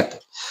taken captive.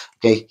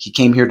 Okay, he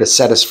came here to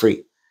set us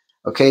free.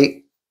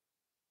 Okay,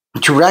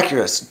 to rescue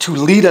us, to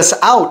lead us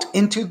out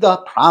into the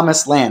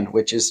promised land,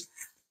 which is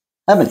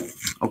heaven.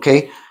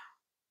 Okay,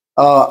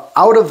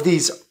 out of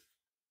these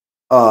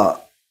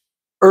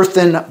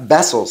earthen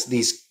vessels,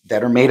 these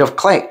that are made of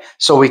clay,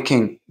 so we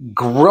can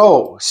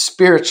grow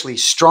spiritually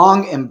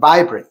strong and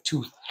vibrant,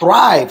 to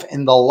thrive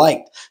in the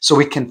light, so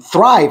we can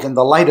thrive in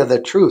the light of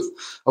the truth.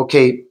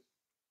 Okay,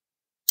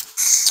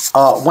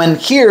 when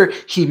here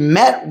he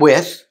met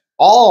with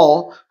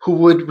all who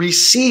would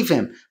receive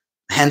him,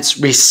 hence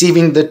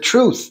receiving the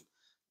truth.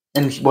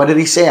 And what did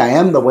he say? I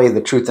am the way,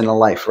 the truth, and the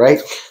life, right?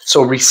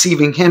 So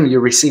receiving him,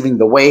 you're receiving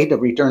the way to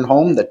return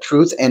home, the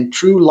truth, and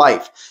true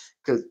life.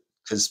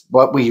 Because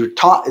what we are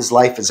taught is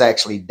life is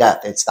actually death.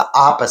 It's the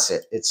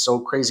opposite. It's so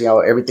crazy how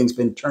everything's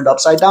been turned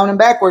upside down and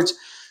backwards.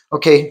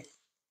 Okay.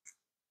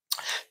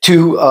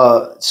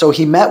 So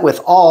he met with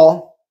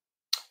all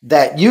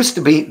that used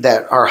to be,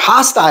 that are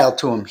hostile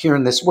to him here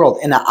in this world,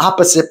 in an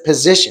opposite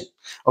position,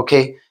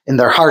 okay, in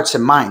their hearts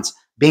and minds,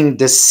 being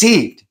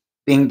deceived,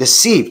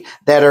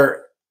 that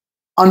are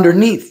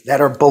underneath,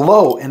 that are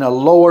below, in a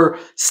lower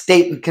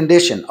state and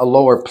condition, a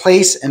lower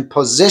place and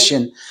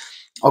position,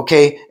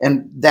 okay,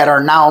 and that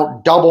are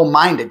now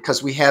double-minded,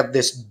 because we have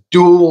this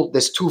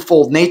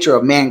twofold nature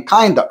of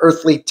mankind, the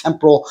earthly,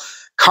 temporal,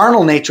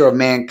 carnal nature of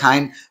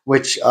mankind,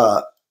 which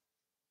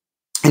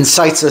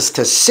incites us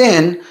to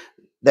sin,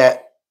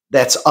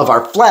 that's of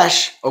our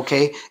flesh,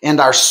 okay, and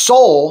our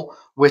soul,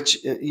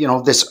 which,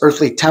 this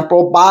earthly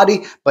temporal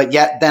body, but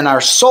yet then our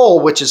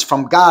soul, which is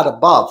from God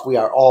above. We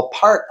are all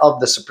part of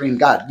the supreme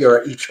God.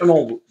 You're an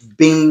eternal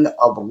being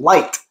of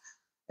light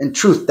and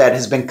truth that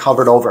has been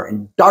covered over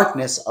in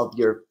darkness of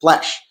your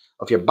flesh,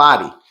 of your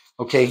body,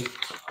 okay?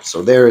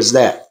 So there is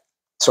that.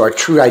 So our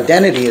true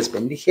identity has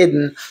been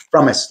hidden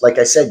from us. Like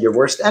I said, your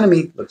worst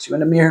enemy looks you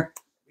in the mirror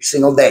every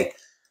single day.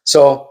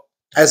 So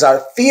as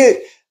our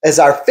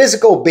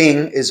physical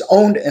being is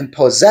owned and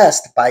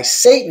possessed by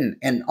Satan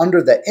and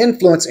under the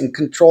influence and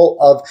control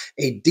of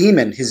a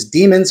demon, his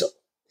demons,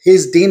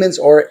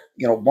 or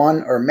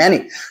one or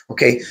many,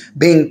 okay,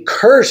 being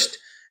cursed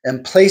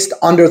and placed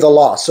under the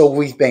law. So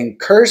we've been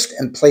cursed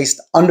and placed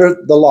under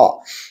the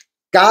law.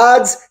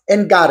 Gods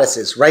and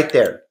goddesses, right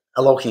there,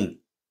 Elohim,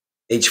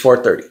 age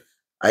 430.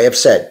 I have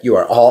said you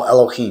are all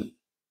Elohim.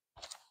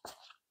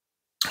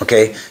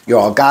 Okay, you're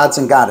all gods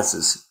and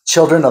goddesses,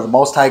 children of the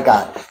Most High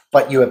God.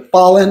 But you have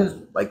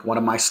fallen, like one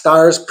of my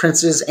stars,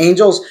 princes,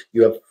 angels.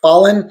 You have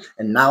fallen,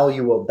 and now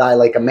you will die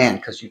like a man,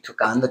 because you took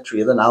on the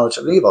tree of the knowledge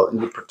of evil, and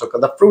you partook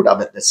of the fruit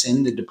of it, the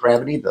sin, the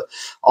depravity,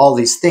 all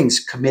these things,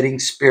 committing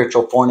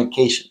spiritual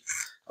fornication.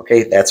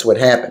 Okay, that's what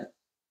happened.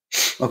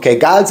 Okay,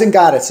 gods and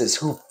goddesses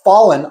who've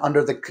fallen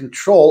under the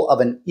control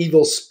of an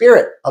evil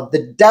spirit, of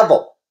the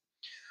devil,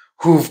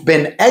 who've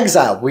been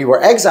exiled. We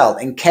were exiled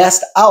and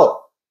cast out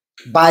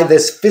by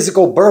this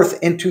physical birth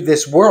into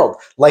this world,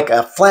 like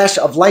a flash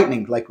of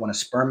lightning. Like when a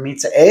sperm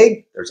meets an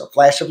egg, there's a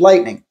flash of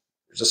lightning.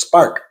 There's a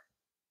spark.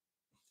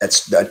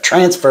 That's the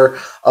transfer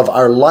of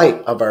our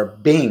light, of our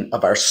being,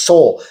 of our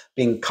soul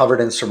being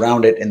covered and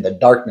surrounded in the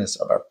darkness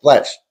of our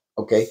flesh.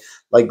 Okay,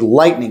 like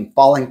lightning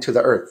falling to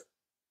the earth.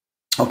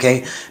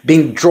 Okay,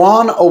 being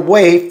drawn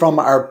away from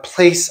our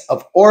place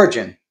of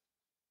origin,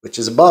 which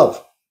is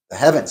above the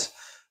heavens.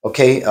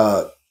 Okay,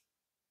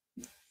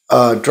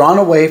 drawn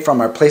away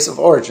from our place of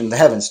origin, the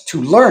heavens, to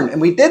learn.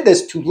 And we did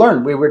this to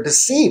learn. We were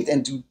deceived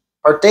into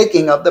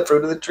partaking of the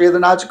fruit of the tree of the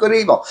knowledge of good and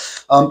evil,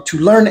 to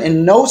learn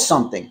and know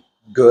something,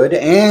 good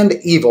and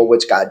evil,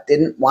 which God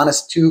didn't want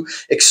us to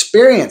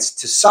experience,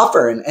 to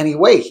suffer in any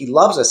way. He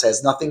loves us,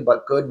 has nothing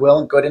but goodwill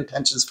and good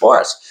intentions for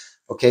us.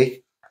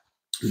 Okay?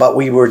 But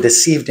we were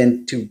deceived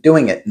into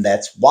doing it. And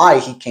that's why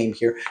he came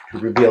here, to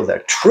reveal the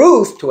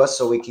truth to us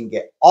so we can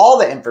get all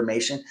the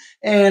information,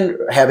 and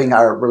having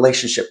our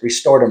relationship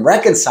restored and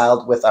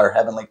reconciled with our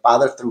Heavenly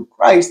Father through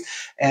Christ,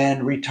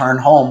 and return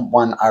home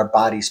when our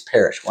bodies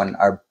perish, when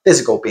our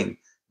physical being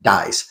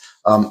dies,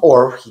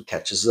 or he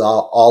catches it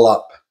all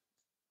up,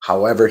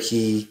 however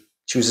he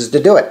chooses to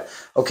do it.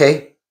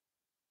 Okay?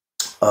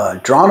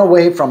 Drawn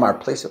away from our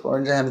place of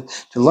origin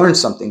to learn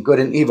something good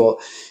and evil,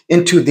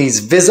 into these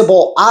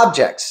visible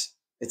objects.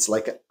 It's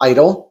like an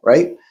idol,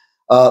 right?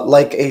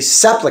 Like a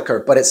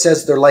sepulcher, but it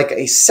says they're like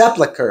a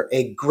sepulcher,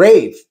 a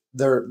grave.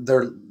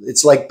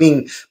 It's like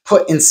being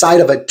put inside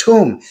of a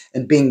tomb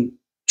and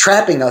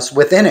trapping us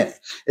within it.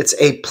 It's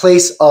a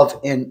place of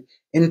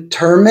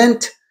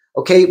interment,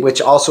 okay,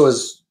 which also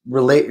is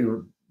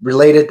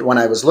related when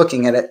I was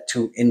looking at it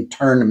to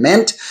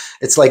internment.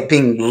 It's like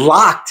being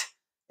locked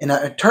in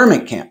an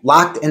internment camp,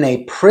 locked in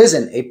a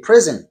prison.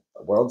 The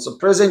world's a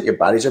prison, your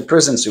body's a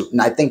prison suit.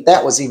 And I think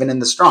that was even in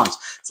the Strongs.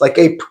 It's like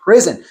a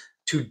prison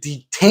to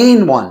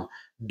detain one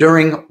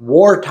during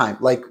wartime,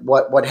 like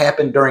what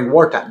happened during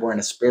wartime. We're in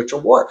a spiritual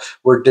war.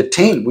 We're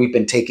detained. We've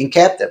been taken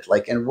captive,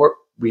 and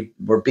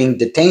we're being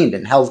detained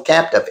and held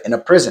captive in a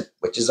prison,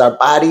 which is our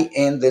body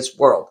in this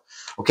world.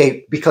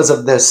 Okay, because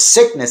of the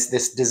sickness,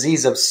 this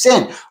disease of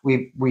sin,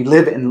 we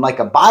live in like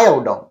a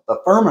biodome, the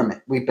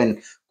firmament. We've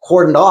been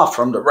cordoned off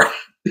from the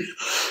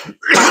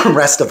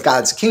rest of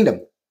God's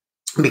kingdom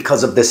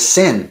because of this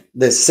sin,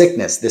 this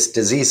sickness, this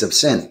disease of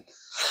sin.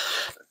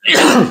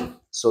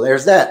 So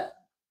there's that.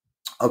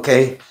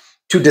 Okay,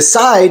 to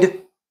decide,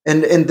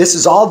 and this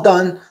is all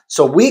done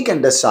so we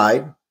can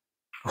decide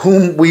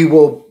whom we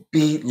will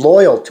be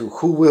loyal to,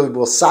 who we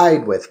will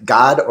side with,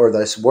 God or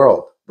this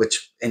world,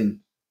 which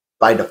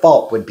by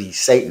default would be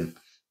Satan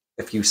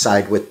if you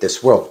side with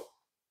this world.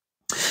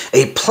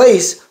 A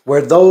place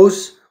where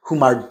those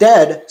whom are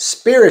dead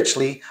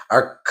spiritually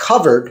are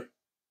covered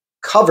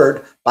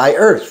by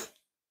earth.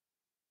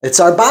 It's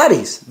our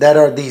bodies that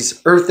are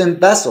these earthen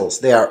vessels.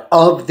 They are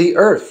of the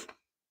earth,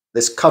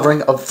 this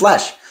covering of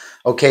flesh,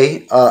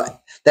 okay,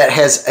 that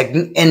has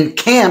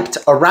encamped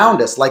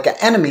around us like an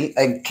enemy,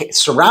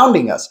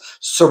 surrounding us,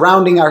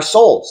 surrounding our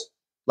souls,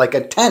 like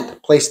a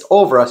tent placed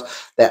over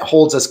us that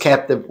holds us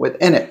captive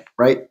within it,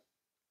 right?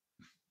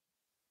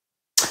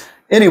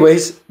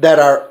 Anyways, that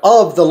are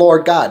of the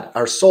Lord God,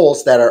 our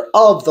souls that are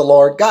of the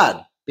Lord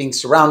God, being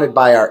surrounded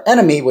by our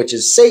enemy, which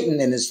is Satan,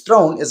 and his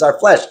throne is our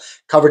flesh,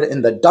 covered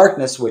in the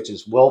darkness, which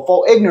is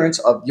willful ignorance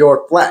of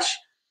your flesh.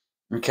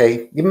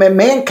 Okay,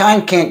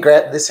 mankind can't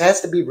grab this.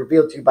 Has to be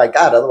revealed to you by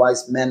God,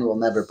 otherwise men will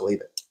never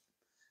believe it.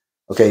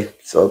 Okay,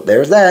 so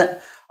there's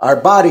that. Our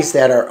bodies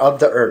that are of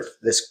the earth,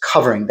 this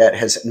covering that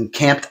has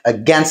encamped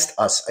against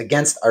us,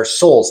 against our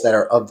souls that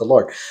are of the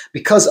Lord,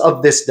 because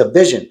of this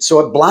division. So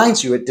it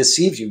blinds you, it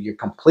deceives you. You're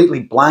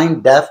completely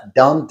blind, deaf,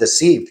 dumb,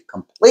 deceived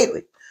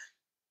completely.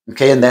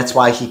 Okay, and that's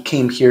why he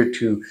came here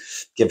to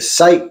give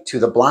sight to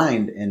the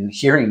blind and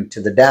hearing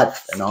to the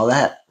deaf and all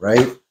that,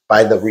 right?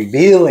 By the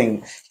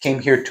revealing, he came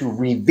here to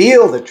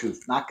reveal the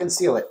truth, not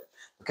conceal it.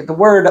 Look at the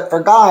word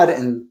for God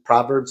in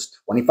Proverbs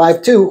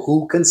 25:2.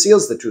 Who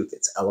conceals the truth?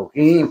 It's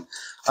Elohim.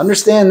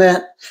 Understand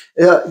that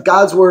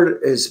God's word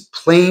is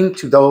plain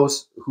to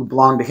those who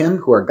belong to him,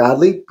 who are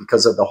godly,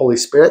 because of the Holy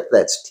Spirit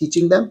that's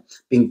teaching them,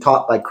 being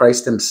taught by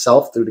Christ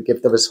himself through the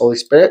gift of his Holy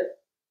Spirit.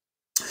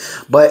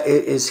 But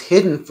it is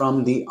hidden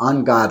from the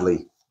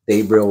ungodly.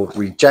 They will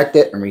reject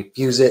it and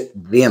refuse it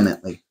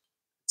vehemently.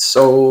 It's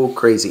so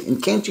crazy.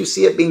 And can't you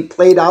see it being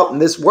played out in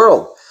this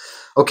world?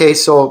 Okay,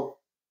 so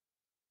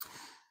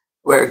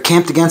we're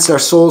camped against our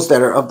souls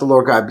that are of the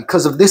Lord God.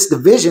 Because of this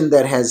division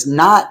that has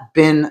not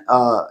been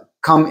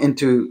come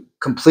into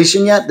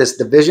completion yet, this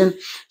division,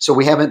 so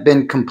we haven't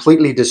been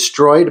completely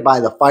destroyed by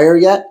the fire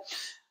yet.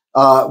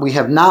 We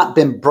have not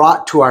been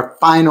brought to our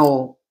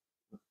final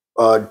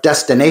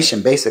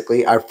destination,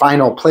 basically, our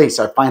final place,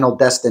 our final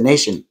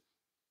destination.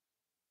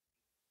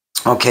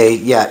 Okay,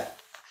 yet.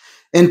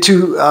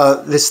 Into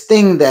this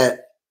thing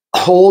that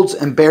holds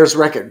and bears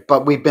record.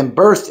 But we've been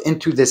birthed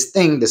into this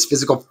thing, this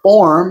physical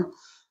form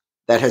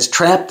that has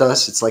trapped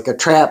us. It's like a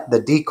trap, the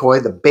decoy,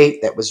 the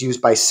bait that was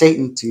used by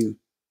Satan to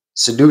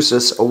seduce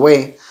us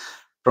away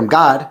from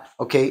God,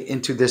 okay,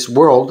 into this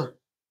world.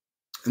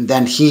 And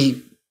then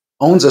he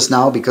owns us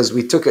now because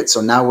we took it.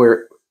 So now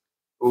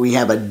we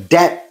have a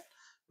debt,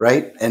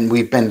 right? And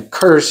we've been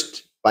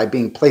cursed by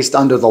being placed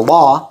under the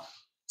law.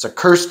 It's a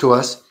curse to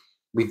us.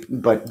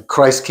 But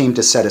Christ came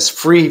to set us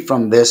free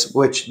from this,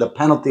 which the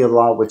penalty of the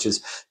law, which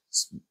is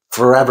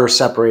forever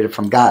separated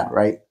from God,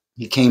 right?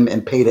 He came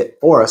and paid it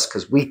for us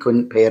because we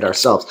couldn't pay it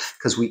ourselves,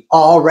 because we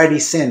already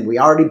sinned. We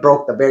already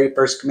broke the very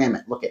first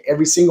commandment. Look at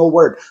every single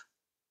word.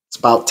 It's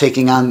about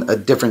taking on a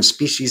different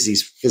species,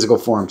 these physical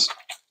forms.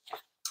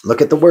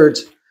 Look at the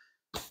words.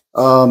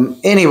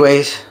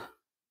 Anyways,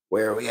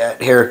 where are we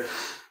at here?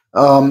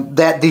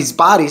 That these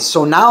bodies,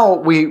 so now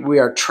we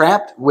are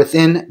trapped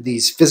within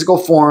these physical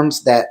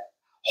forms that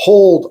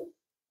hold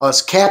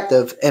us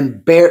captive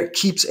and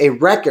keeps a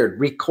record,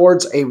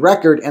 records a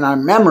record in our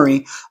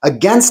memory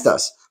against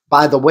us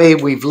by the way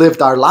we've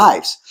lived our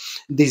lives.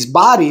 These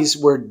bodies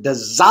were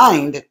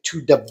designed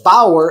to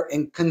devour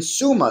and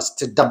consume us,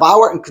 to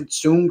devour and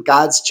consume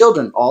God's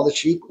children. All the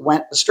sheep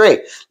went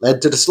astray, led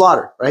to the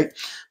slaughter, right?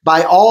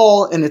 By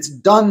all, and it's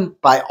done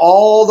by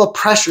all the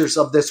pressures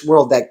of this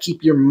world that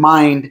keep your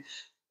mind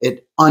at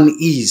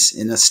unease,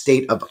 in a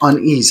state of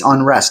unease,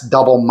 unrest,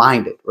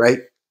 double-minded, right?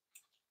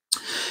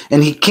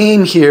 And he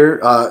came here,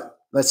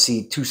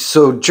 to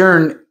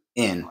sojourn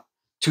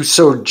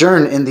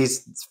in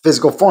these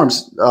physical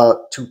forms,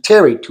 to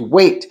tarry, to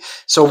wait.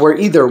 So we're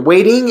either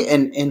waiting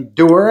and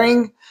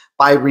enduring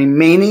by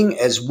remaining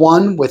as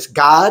one with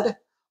God,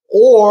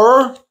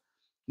 or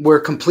we're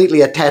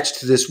completely attached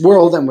to this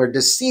world and we're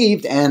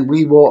deceived and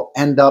we will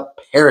end up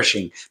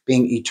perishing,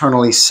 being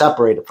eternally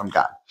separated from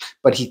God.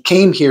 But he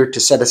came here to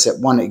set us at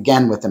one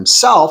again with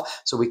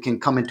himself, so we can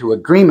come into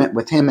agreement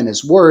with him and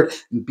his word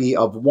and be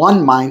of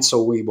one mind,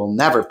 so we will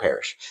never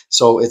perish.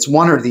 So it's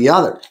one or the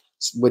other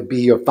would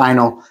be your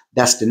final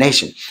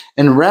destination.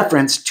 In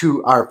reference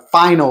to our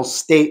final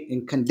state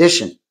and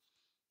condition,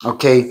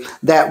 okay,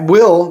 that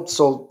will,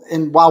 so,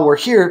 and while we're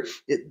here,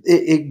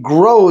 it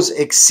grows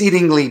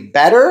exceedingly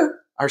better,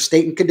 our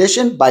state and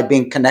condition, by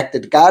being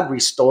connected to God,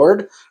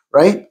 restored,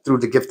 right, through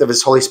the gift of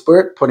his Holy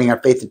Spirit, putting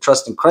our faith and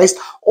trust in Christ,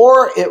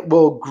 or it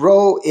will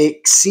grow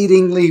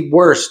exceedingly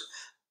worse,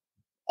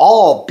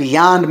 all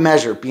beyond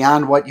measure,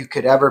 beyond what you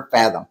could ever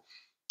fathom.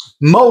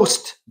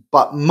 Most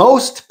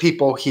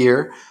people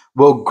here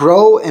will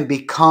grow and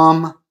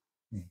become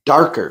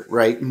darker,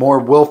 right, more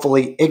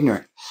willfully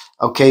ignorant.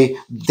 Okay,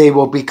 they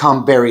will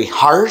become very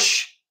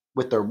harsh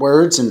with their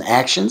words and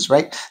actions,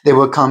 right? They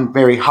will become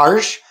very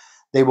harsh.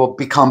 They will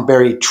become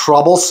very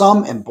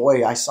troublesome. And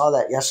boy, I saw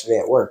that yesterday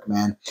at work,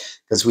 man,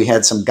 because we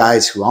had some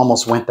guys who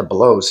almost went to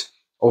blows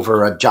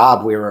over a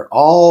job we were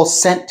all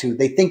sent to.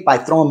 They think by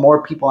throwing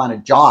more people on a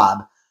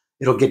job,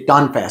 it'll get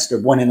done faster,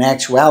 when in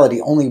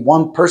actuality, only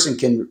one person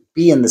can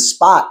be in the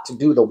spot to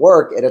do the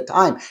work at a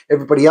time.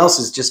 Everybody else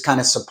is just kind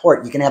of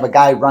support. You can have a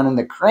guy running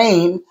the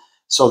crane,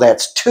 so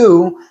that's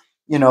two,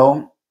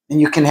 and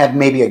you can have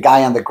maybe a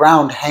guy on the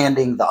ground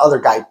handing the other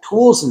guy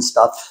tools and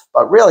stuff,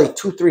 but really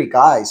 2-3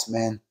 guys,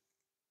 man.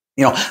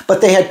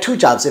 But they had two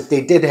jobs. If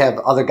they did have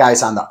other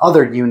guys on the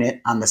other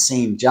unit on the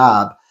same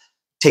job,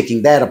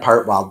 taking that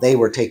apart while they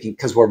were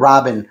because we're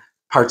robbing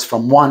parts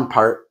from one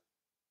part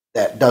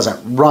that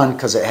doesn't run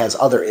because it has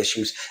other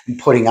issues, and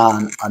putting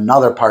on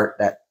another part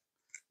that,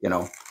 you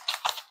know,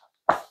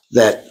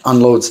 that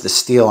unloads the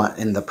steel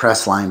in the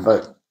press line.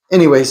 But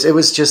anyways, it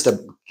was just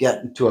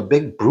get into a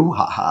big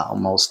brouhaha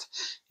almost.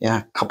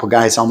 Yeah, a couple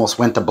guys almost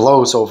went to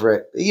blows over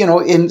it. You know,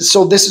 and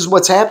so this is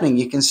what's happening.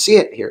 You can see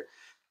it here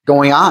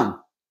going on.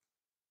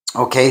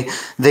 Okay,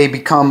 they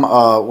become,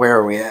 where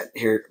are we at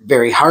here?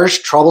 Very harsh,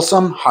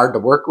 troublesome, hard to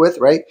work with,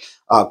 right?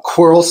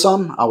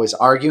 Quarrelsome, always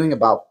arguing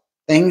about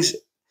things.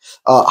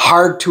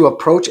 Hard to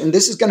approach, and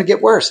this is going to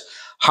get worse.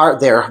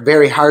 They're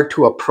very hard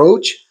to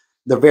approach.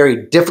 They're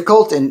very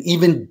difficult and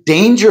even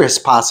dangerous,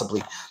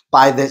 possibly,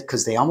 by this,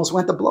 because they almost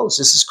went to blows.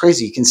 This is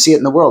crazy. You can see it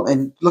in the world.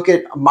 And look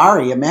at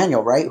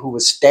Emmanuel, right, who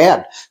was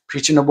stabbed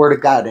preaching the word of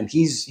God, and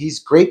he's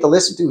great to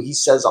listen to. He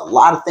says a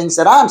lot of things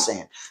that I'm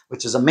saying,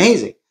 which is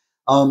amazing.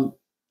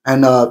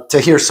 And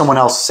to hear someone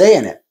else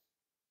saying it,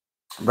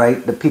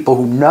 right? The people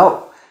who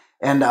know.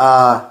 And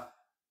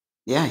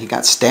yeah, he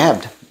got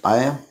stabbed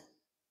by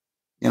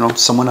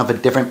someone of a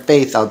different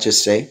faith, I'll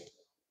just say,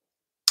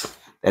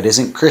 that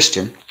isn't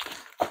Christian.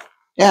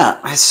 Yeah,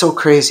 it's so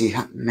crazy,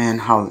 man,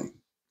 how,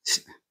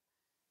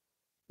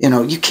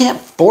 you can't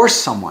force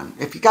someone.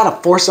 If you got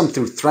to force them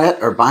through threat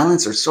or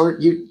violence or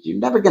sword, you're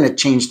never going to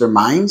change their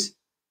minds.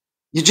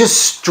 You just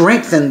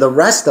strengthen the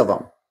rest of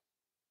them,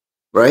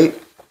 right?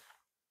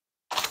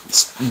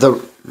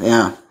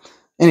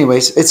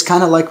 Anyways, it's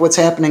kind of like what's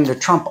happening to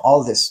Trump,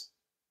 all this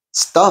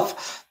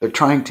stuff. They're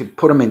trying to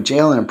put him in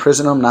jail and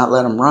imprison him, not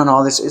let him run,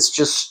 all this. It's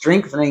just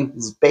strengthening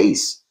his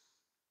base,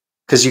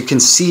 because you can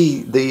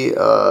see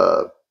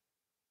the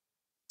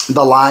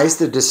lies,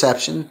 the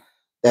deception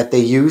that they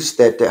use,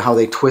 how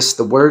they twist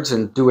the words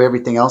and do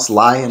everything else,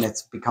 lie, and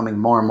it's becoming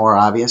more and more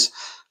obvious,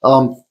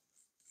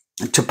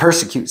 to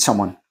persecute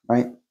someone,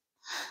 right?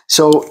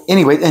 So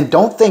anyway, and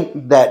don't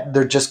think that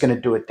they're just going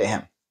to do it to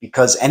him,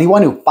 because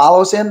anyone who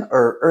follows him,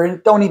 or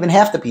it don't even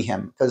have to be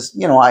him, because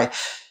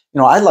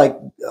I like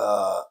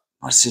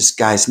what's this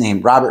guy's name,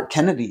 Robert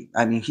Kennedy.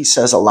 I mean, he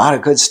says a lot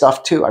of good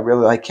stuff too. I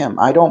really like him.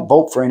 I don't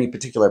vote for any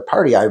particular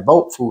party. I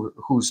vote for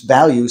whose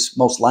values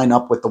most line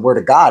up with the Word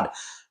of God,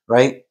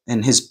 right,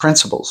 and His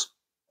principles.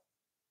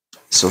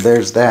 So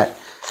there's that.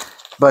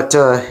 But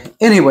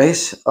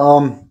anyways,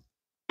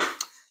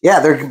 yeah,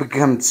 they're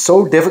become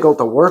so difficult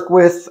to work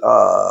with.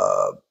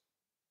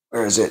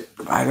 Where is it?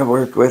 I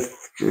work with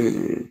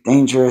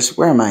dangerous.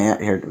 Where am I at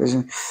here?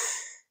 Division.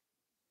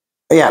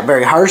 Yeah,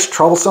 very harsh,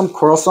 troublesome,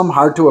 quarrelsome,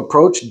 hard to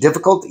approach,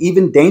 difficult,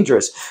 even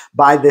dangerous,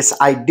 by this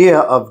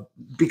idea of,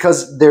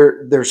 because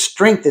their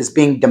strength is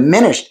being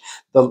diminished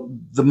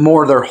the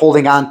more they're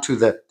holding on to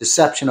the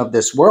deception of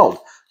this world,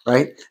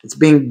 right? It's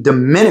being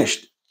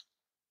diminished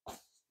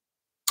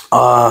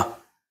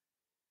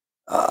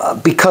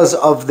because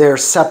of their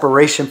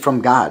separation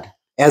from God.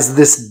 As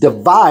this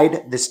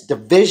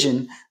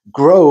division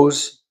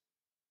grows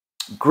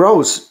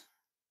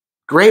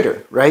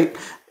greater, right?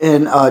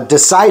 In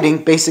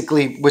deciding,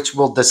 basically, which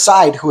will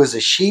decide who is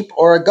a sheep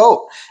or a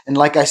goat. And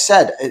like I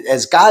said,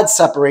 as God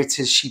separates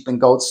his sheep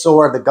and goats, so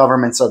are the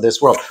governments of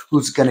this world.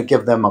 Who's going to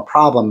give them a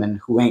problem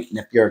and who ain't? And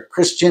if you're a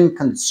Christian,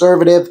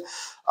 conservative,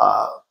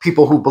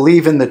 people who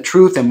believe in the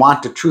truth and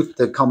want the truth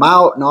to come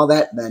out and all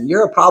that, then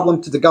you're a problem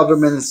to the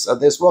governments of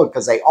this world,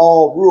 because they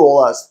all rule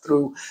us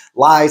through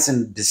lies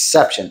and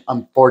deception.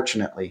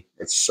 Unfortunately,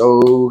 it's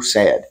so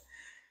sad.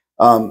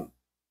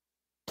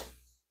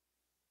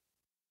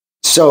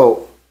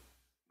 So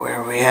where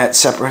are we at?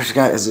 Separation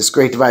God is this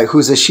great divide.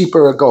 Who's a sheep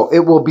or a goat?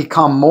 It will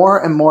become more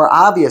and more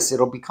obvious.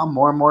 It'll become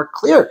more and more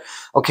clear.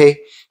 Okay,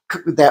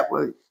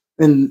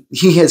 and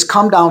he has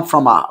come down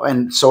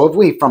and so have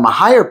we, from a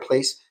higher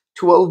place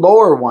to a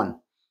lower one.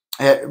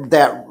 And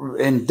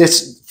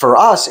this, for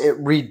us,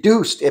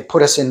 it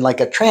put us in like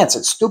a trance.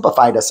 It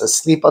stupefied us, a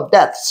sleep of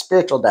death,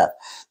 spiritual death.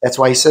 That's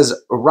why he says,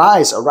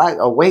 arise,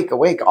 awake,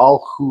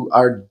 all who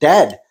are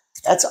dead.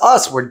 That's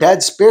us. We're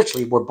dead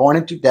spiritually. We're born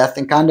into death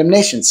and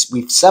condemnation.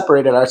 We've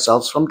separated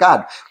ourselves from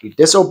God. We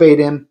disobeyed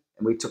him,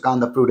 and we took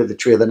on the fruit of the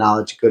tree of the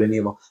knowledge of good and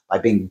evil by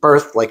being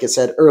birthed, like it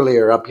said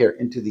earlier up here,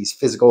 into these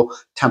physical,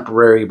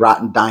 temporary,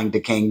 rotten, dying,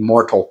 decaying,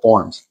 mortal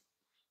forms.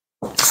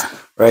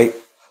 Right?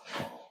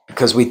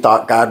 Because we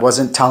thought God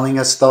wasn't telling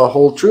us the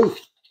whole truth.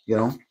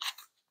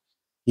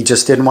 He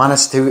just didn't want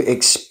us to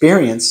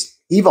experience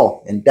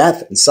evil and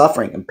death and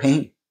suffering and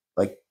pain.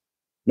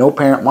 No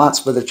parent wants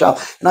for their child.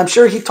 And I'm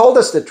sure he told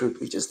us the truth.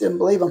 We just didn't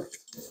believe him.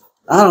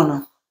 I don't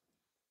know.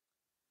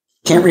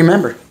 Can't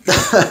remember.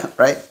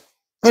 Right?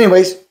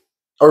 Anyways,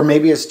 or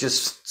maybe it's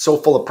just so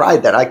full of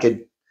pride that I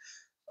could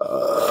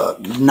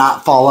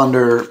not fall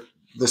under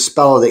the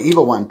spell of the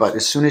evil one. But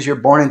as soon as you're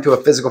born into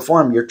a physical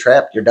form, you're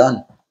trapped. You're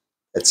done.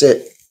 That's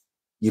it.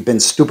 You've been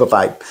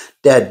stupefied,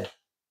 dead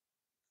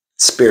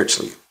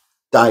spiritually,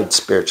 died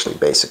spiritually,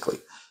 basically.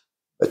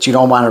 But you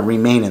don't want to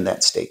remain in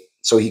that state.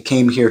 So he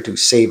came here to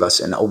save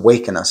us and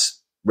awaken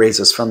us, raise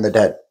us from the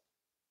dead.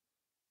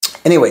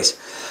 Anyways,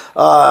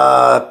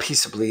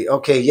 peaceably.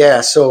 Okay,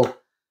 yeah, so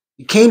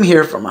he came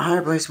here from a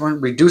higher place,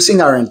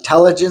 reducing our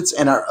intelligence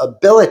and our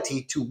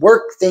ability to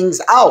work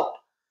things out,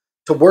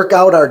 to work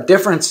out our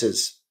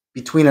differences,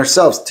 between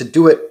ourselves, to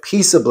do it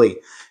peaceably.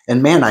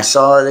 And man, I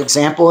saw an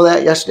example of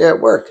that yesterday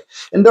at work.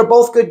 And they're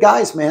both good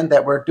guys, man,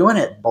 that were doing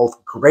it.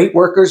 Both great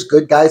workers,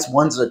 good guys.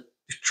 One's a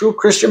true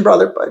Christian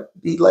brother, but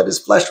he let his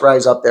flesh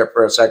rise up there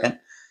for a second,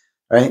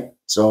 right?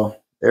 So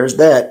there's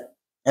that.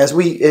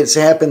 It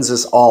happens to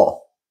us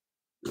all,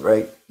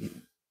 right?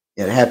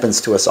 It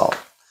happens to us all.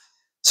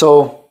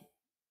 So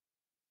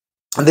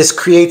this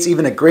creates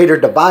even a greater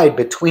divide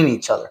between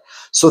each other,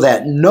 so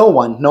that no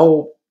one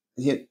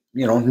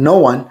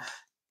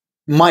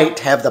might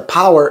have the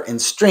power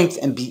and strength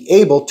and be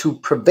able to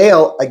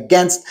prevail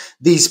against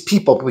these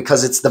people,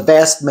 because it's the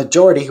vast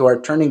majority who are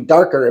turning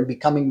darker and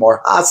becoming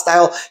more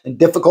hostile and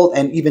difficult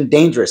and even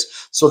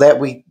dangerous, so that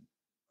we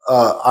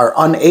are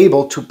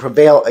unable to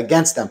prevail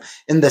against them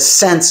in the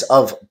sense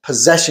of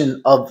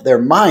possession of their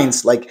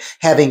minds, like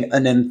having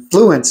an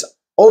influence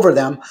over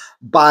them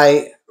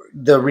by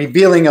the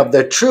revealing of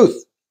the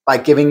truth, by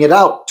giving it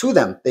out to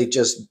them. They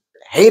just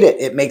hate it.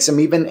 It makes them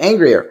even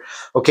angrier,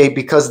 okay,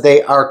 because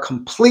they are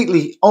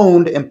completely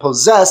owned and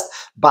possessed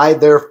by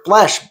their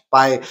flesh,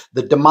 by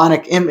the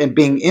demonic and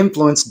being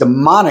influenced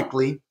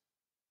demonically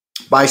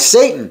by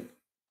Satan,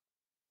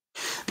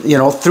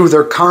 through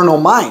their carnal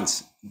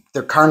minds,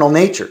 their carnal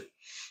nature,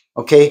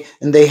 okay,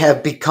 and they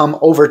have become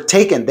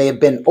overtaken. They have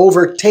been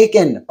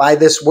overtaken by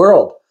this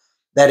world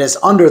that is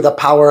under the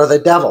power of the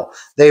devil.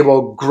 They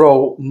will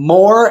grow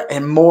more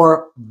and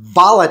more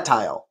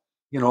volatile,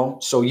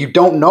 so you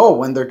don't know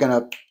when they're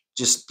going to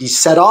just be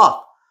set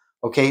off,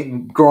 okay,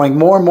 growing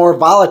more and more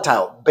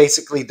volatile.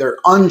 Basically, they're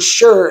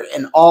unsure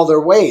in all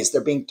their ways.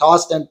 They're being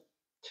tossed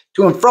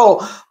to and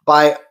fro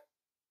by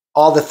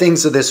all the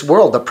things of this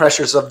world, the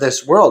pressures of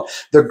this world.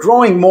 They're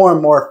growing more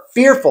and more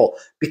fearful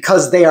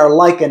because they are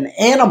like an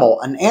animal,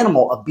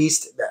 a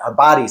beast. Our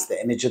body's the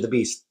image of the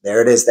beast.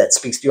 There it is. That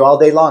speaks to you all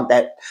day long.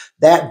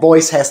 That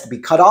voice has to be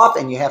cut off,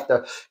 and you have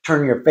to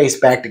turn your face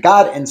back to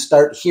God and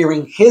start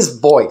hearing his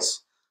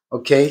voice.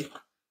 Okay,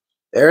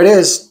 there it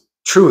is.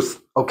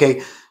 Truth.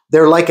 Okay,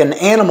 they're like an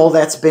animal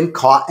that's been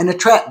caught in a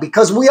trap,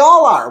 because we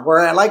all are.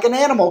 We're like an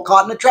animal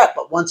caught in a trap.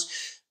 But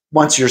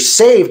once you're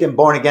saved and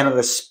born again of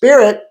the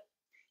Spirit,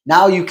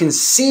 now you can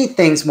see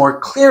things more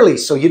clearly,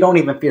 so you don't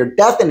even fear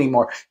death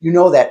anymore. You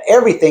know that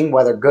everything,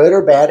 whether good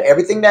or bad,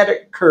 everything that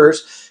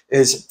occurs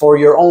is for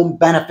your own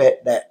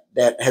benefit,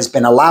 that has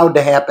been allowed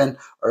to happen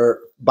or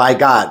by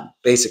God,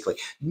 basically,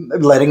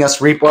 letting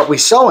us reap what we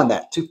sow in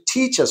that, to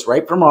teach us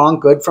right from wrong,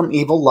 good from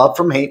evil, love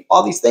from hate,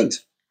 all these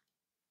things,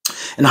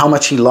 and how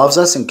much he loves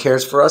us and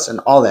cares for us and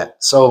all that.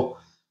 So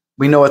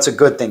we know it's a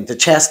good thing. The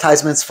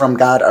chastisements from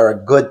God are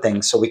a good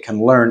thing, so we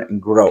can learn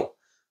and grow.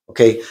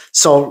 Okay,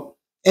 so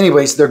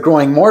anyways, they're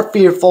growing more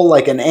fearful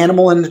like an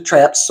animal in the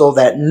trap, so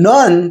that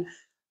none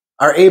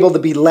are able to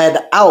be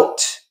led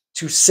out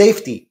to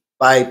safety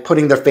by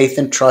putting their faith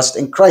and trust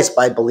in Christ,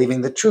 by believing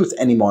the truth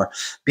anymore,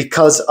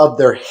 because of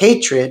their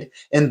hatred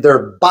and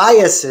their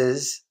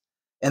biases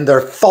and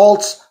their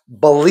false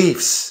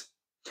beliefs,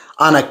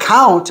 on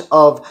account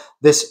of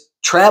this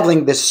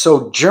traveling, this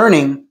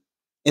sojourning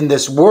in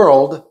this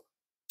world,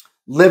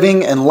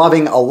 living and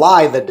loving a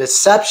lie, the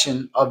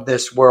deception of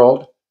this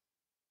world.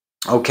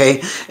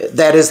 Okay,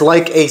 that is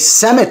like a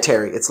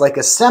cemetery. It's like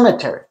a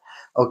cemetery.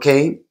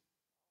 Okay,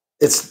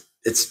 it's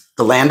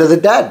the land of the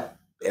dead.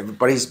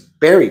 Everybody's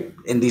buried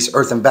in these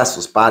earthen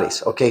vessels,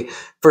 bodies. Okay,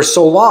 for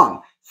so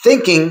long,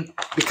 thinking,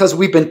 because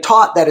we've been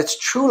taught that it's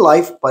true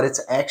life, but it's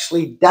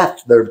actually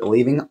death. They're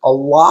believing a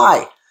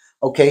lie.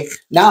 Okay,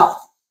 now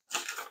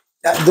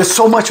there's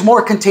so much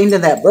more contained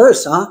in that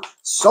verse, huh?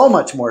 So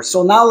much more.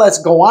 So now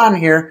let's go on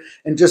here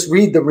and just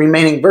read the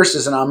remaining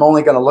verses, and I'm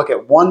only going to look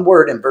at one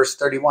word in verse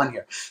 31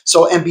 here.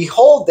 So, and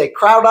behold, they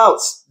cried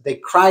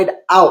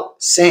out,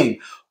 saying,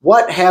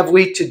 what have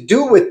we to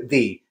do with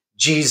thee,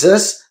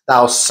 Jesus,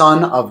 thou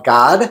Son of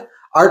God?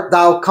 Art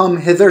thou come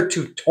hither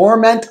to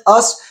torment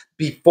us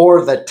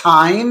before the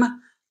time?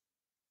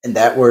 And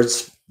that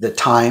word's the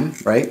time,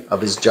 right,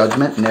 of his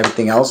judgment and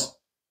everything else.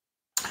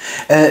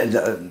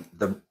 And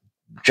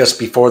just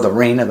before the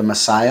reign of the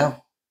Messiah,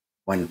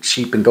 when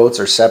sheep and goats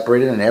are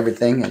separated and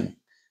everything. And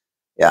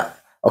yeah.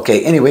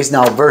 Okay. Anyways,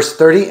 now verse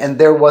 30, and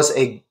there was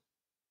a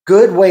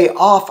good way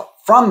off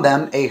from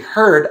them a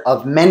herd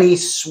of many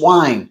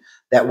swine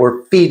that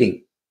were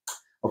feeding.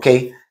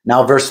 Okay.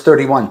 Now verse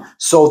 31.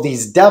 So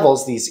these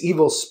devils, these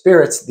evil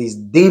spirits, these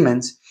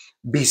demons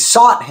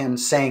besought him,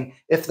 saying,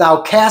 if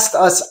thou cast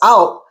us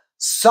out,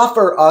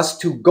 suffer us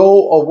to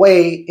go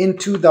away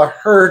into the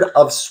herd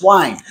of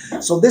swine.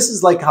 So this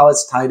is like how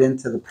it's tied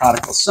into the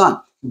prodigal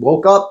son. He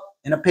woke up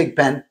in a pig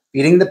pen,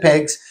 feeding the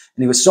pigs,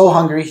 and he was so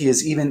hungry, he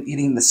is even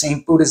eating the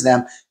same food as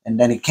them. And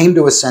then he came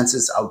to his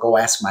senses. I'll go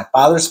ask my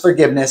father's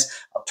forgiveness.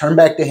 I'll turn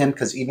back to him,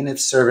 because even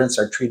his servants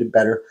are treated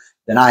better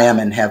than I am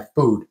and have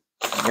food,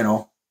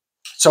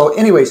 So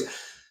anyways,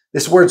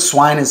 this word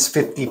swine is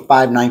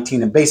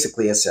 55:19, and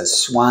basically it says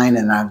swine,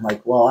 and I'm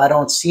like, well, I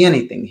don't see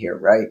anything here,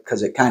 right?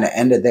 Because it kind of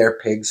ended there,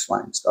 pig,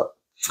 swine stuff.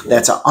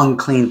 That's an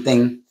unclean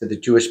thing to the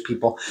Jewish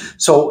people.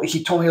 So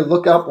he told me to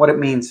look up what it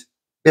means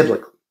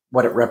biblically,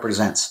 what it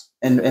represents,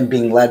 and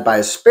being led by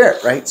his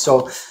spirit, right?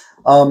 So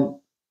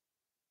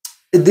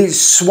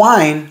These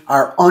swine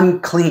are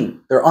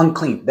unclean. They're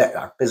unclean.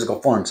 Our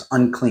physical forms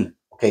unclean.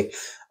 Okay,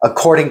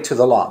 according to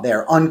the law, they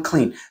are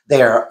unclean.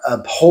 They are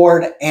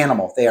abhorred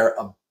animal. They are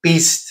a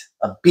beast,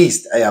 a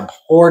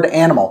abhorred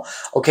animal.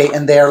 Okay,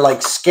 and they are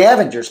like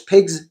scavengers.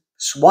 Pigs,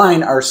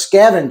 swine are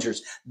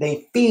scavengers.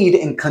 They feed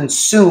and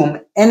consume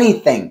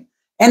anything.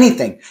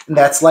 Anything. And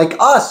that's like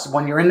us.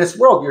 When you're in this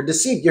world, you're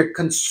deceived. You're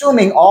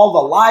consuming all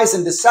the lies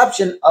and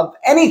deception of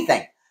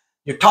anything.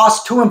 You're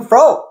tossed to and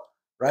fro,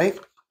 right?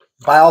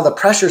 By all the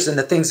pressures and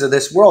the things of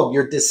this world.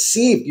 You're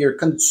deceived. You're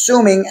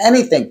consuming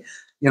anything,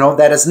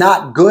 that is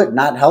not good,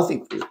 not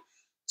healthy for you.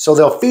 So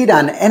they'll feed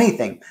on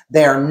anything.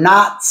 They are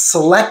not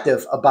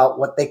selective about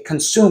what they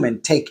consume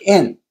and take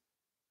in.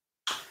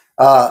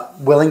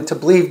 Willing to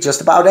believe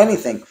just about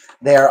anything.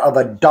 They are of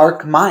a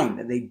dark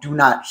mind. They do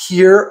not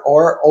hear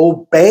or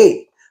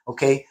obey.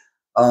 Okay.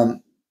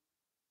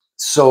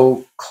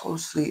 So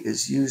closely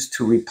is used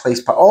to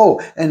replace.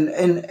 And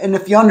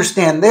if you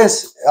understand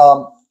this,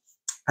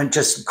 it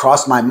just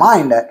crossed my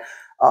mind that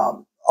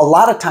a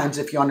lot of times,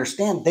 if you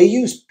understand, they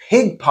use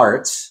pig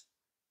parts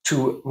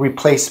to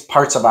replace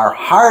parts of our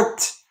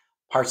heart.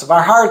 Parts of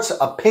our hearts,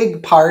 a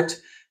pig part.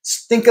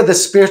 Think of the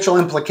spiritual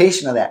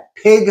implication of that.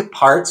 Pig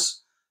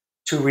parts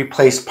to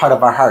replace part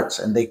of our hearts,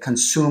 and they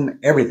consume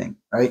everything,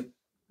 right?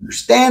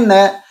 Understand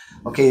that.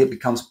 Okay, it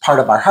becomes part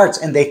of our hearts,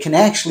 and they can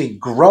actually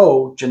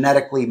grow,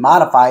 genetically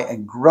modify,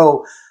 and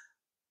grow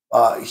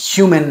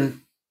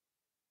human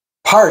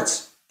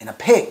parts in a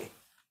pig.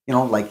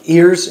 Like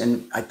ears,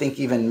 and I think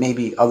even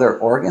maybe other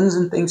organs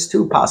and things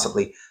too,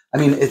 possibly. I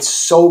mean, it's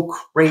so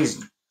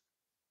crazy.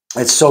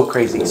 It's so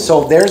crazy.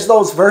 So there's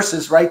those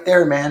verses right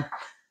there, man.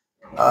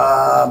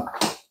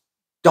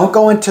 Don't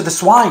go into the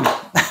swine.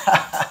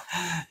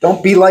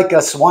 Don't be like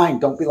a swine.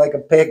 Don't be like a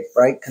pig,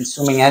 right?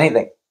 Consuming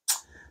anything.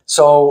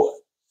 So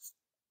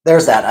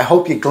there's that. I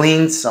hope you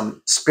gleaned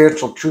some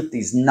spiritual truth,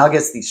 these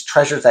nuggets, these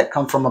treasures that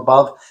come from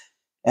above.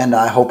 And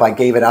I hope I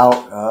gave it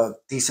out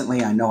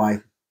decently. I know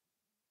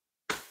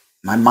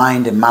my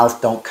mind and mouth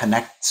don't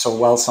connect so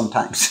well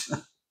sometimes.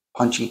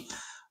 Punchy,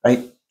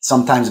 right?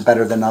 Sometimes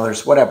better than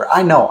others, whatever.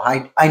 I know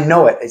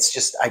it. It's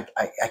just, I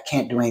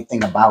can't do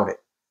anything about it.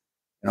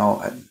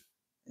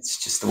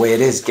 It's just the way it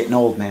is, getting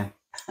old, man.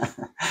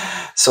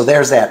 So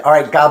there's that. All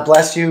right. God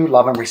bless you.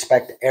 Love and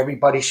respect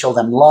everybody. Show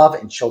them love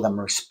and show them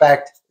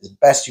respect as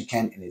best you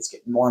can. And it's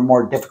getting more and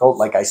more difficult.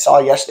 Like I saw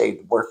yesterday,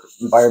 the work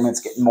environment's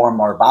getting more and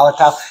more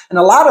volatile. And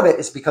a lot of it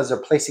is because they're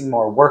placing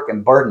more work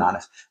and burden on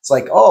us. It's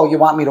like, oh, you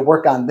want me to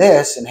work on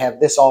this and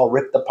have this all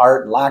ripped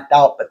apart and locked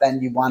out, but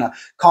then you want to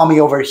call me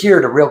over here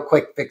to real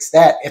quick fix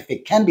that, if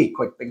it can be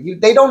quick. But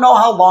they don't know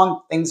how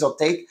long things will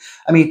take.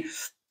 I mean,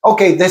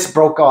 okay, this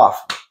broke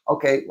off.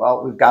 Okay,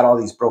 well, we've got all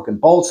these broken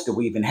bolts. Do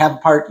we even have a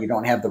part? You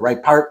don't have the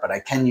right part, but I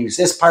can use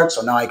this part.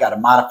 So now I got to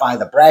modify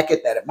the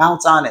bracket that it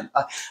mounts on. And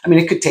I mean,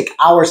 it could take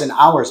hours and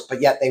hours,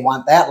 but yet they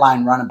want that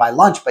line running by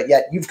lunch. But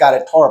yet you've got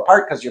it tore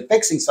apart because you're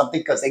fixing something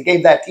because they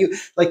gave that to you.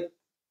 Like,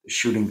 they're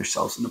shooting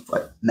themselves in the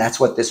foot. And that's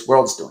what this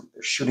world's doing.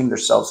 They're shooting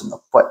themselves in the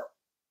foot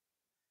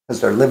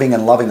because they're living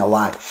and loving a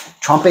lie.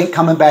 Trump ain't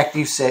coming back to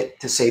you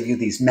to save you.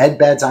 These med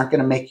beds aren't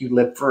going to make you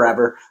live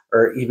forever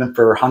or even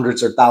for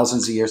hundreds or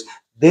thousands of years.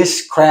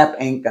 This crap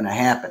ain't going to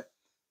happen.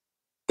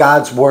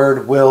 God's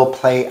word will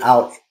play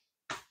out.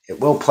 It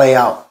will play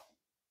out.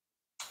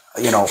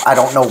 I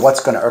don't know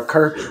what's going to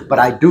occur, but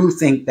I do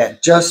think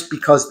that just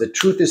because the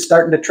truth is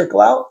starting to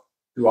trickle out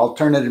through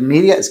alternative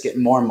media, it's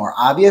getting more and more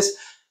obvious.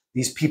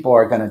 These people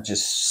are going to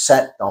just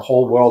set the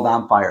whole world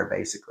on fire,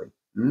 basically.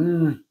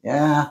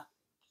 Yeah.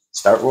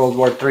 Start World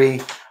War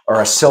III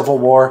or a civil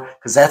war,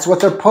 because that's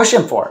what they're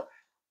pushing for.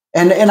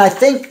 And I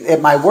think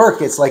at my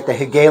work, it's like the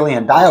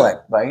Hegelian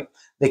dialect, right?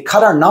 They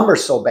cut our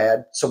numbers so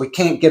bad, so we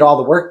can't get all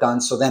the work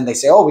done. So then they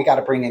say, oh, we got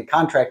to bring in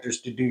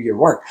contractors to do your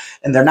work.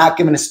 And they're not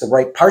giving us the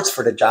right parts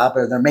for the job,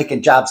 or they're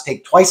making jobs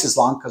take twice as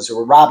long because they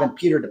were robbing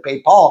Peter to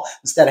pay Paul.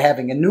 Instead of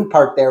having a new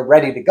part there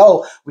ready to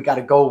go, we got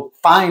to go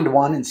find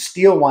one and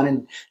steal one.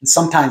 And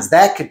sometimes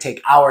that could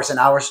take hours and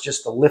hours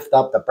just to lift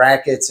up the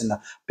brackets and the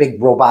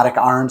big robotic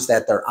arms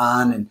that they're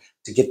on, and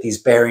to get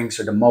these bearings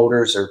or the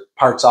motors or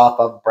parts off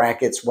of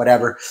brackets,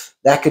 whatever.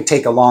 That could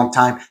take a long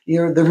time.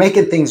 They're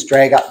making things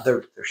drag out.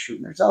 They're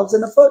shooting themselves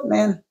in the foot,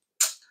 man.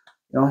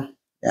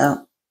 Yeah,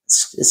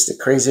 it's the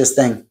craziest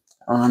thing.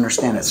 I don't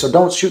understand it. So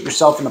don't shoot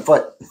yourself in the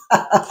foot.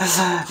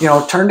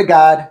 Turn to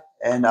God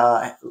and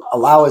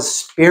allow His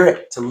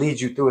Spirit to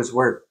lead you through His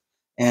Word,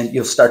 and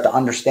you'll start to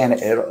understand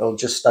it. It'll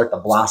just start to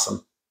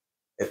blossom.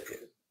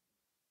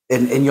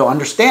 And you'll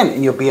understand it,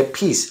 and you'll be at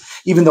peace.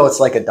 Even though it's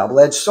like a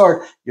double-edged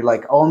sword, you're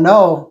like, oh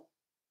no,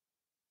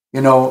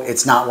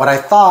 it's not what I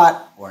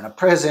thought. We're in a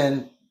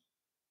prison.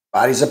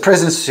 Body's a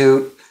prison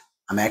suit.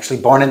 I'm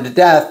actually born into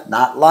death,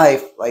 not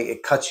life. Like,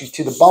 it cuts you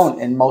to the bone.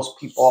 And most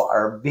people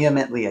are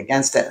vehemently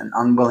against it and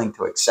unwilling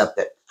to accept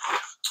it.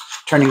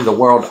 Turning the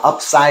world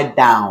upside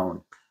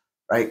down,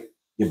 right?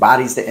 Your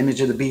body's the image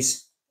of the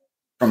beast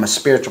from a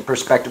spiritual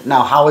perspective.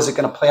 Now, how is it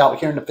going to play out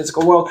here in the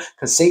physical world?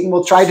 Because Satan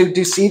will try to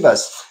deceive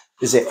us.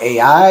 Is it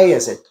AI?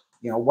 Is it,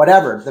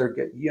 whatever? They're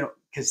good,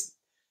 because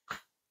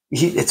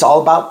It's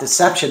all about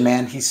deception,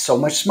 man. He's so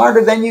much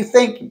smarter than you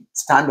think.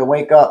 It's time to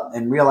wake up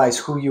and realize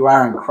who you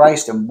are in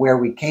Christ and where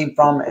we came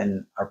from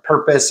and our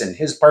purpose and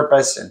his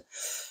purpose, and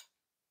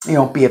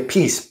be at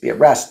peace, be at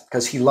rest,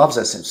 because he loves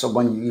us. And so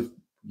when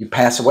you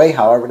pass away,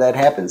 however that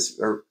happens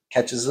or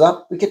catches us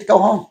up, we get to go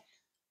home.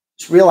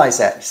 Just realize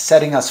that,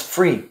 setting us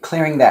free,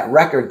 clearing that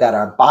record that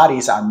our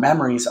bodies, our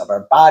memories of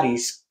our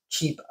bodies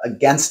keep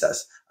against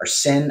us, our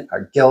sin,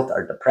 our guilt,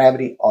 our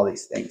depravity, all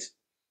these things.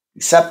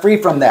 We're set free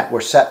from that.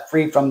 We're set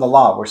free from the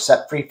law. We're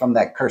set free from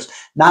that curse.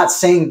 Not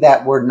saying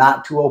that we're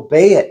not to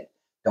obey it.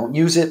 Don't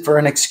use it for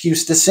an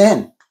excuse to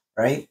sin,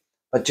 right?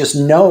 But just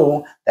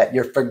know that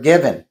you're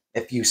forgiven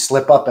if you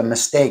slip up and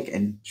mistake,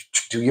 and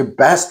do your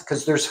best,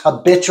 because there's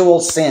habitual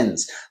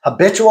sins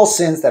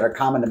that are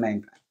common to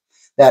mankind.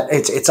 That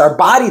it's our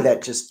body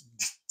that just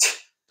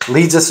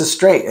leads us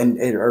astray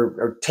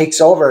or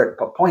takes over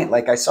at a point.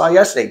 Like I saw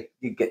yesterday,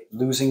 you get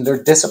losing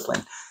their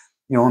discipline.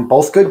 And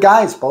both good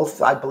guys,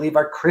 both, I believe,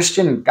 are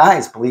Christian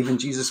guys, believe in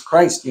Jesus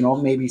Christ,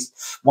 maybe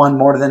one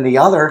more than the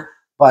other,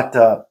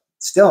 but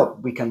still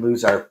we can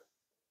lose our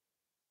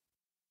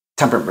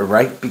temperament,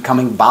 right?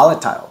 Becoming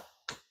volatile,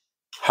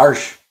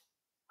 harsh,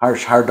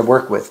 hard to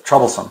work with,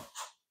 troublesome,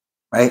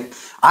 right?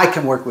 I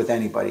can work with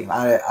anybody.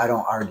 I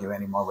don't argue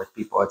anymore with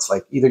people. It's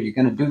like, either you're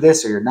going to do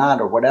this or you're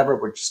not, or whatever.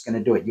 We're just going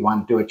to do it. You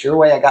want to do it your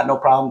way? I got no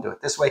problem. Do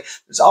it this way.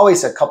 There's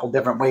always a couple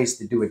different ways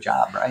to do a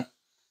job, right?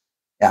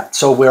 Yeah.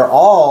 So we're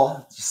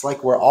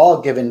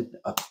all given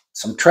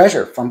some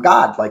treasure from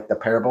God, like the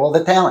parable of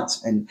the talents.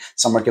 And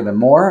some are given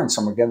more, and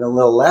some are given a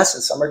little less,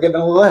 and some are given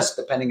a little less,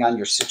 depending on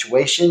your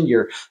situation,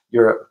 your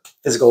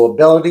physical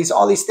abilities,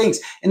 all these things.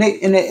 And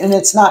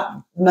it's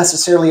not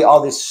necessarily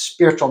all this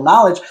spiritual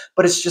knowledge,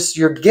 but it's just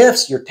your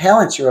gifts, your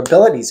talents, your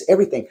abilities,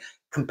 everything.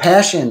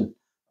 Compassion,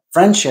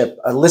 friendship,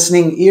 a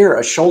listening ear,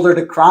 a shoulder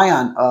to cry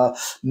on,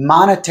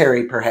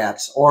 monetary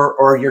perhaps,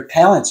 or your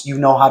talents. You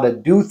know how to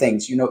do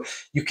things. You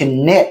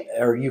can knit,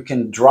 or you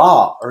can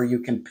draw, or you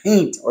can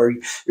paint, or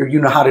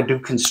you know how to do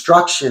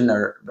construction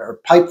or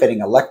pipe fitting,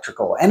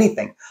 electrical,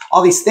 anything.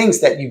 All these things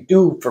that you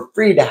do for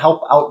free to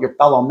help out your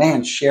fellow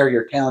man, share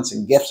your talents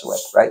and gifts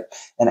with, right?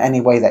 In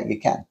any way that you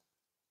can.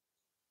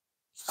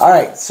 All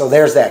right, so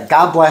there's that.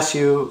 God bless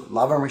you.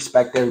 Love and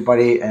respect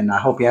everybody, and I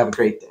hope you have a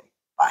great day.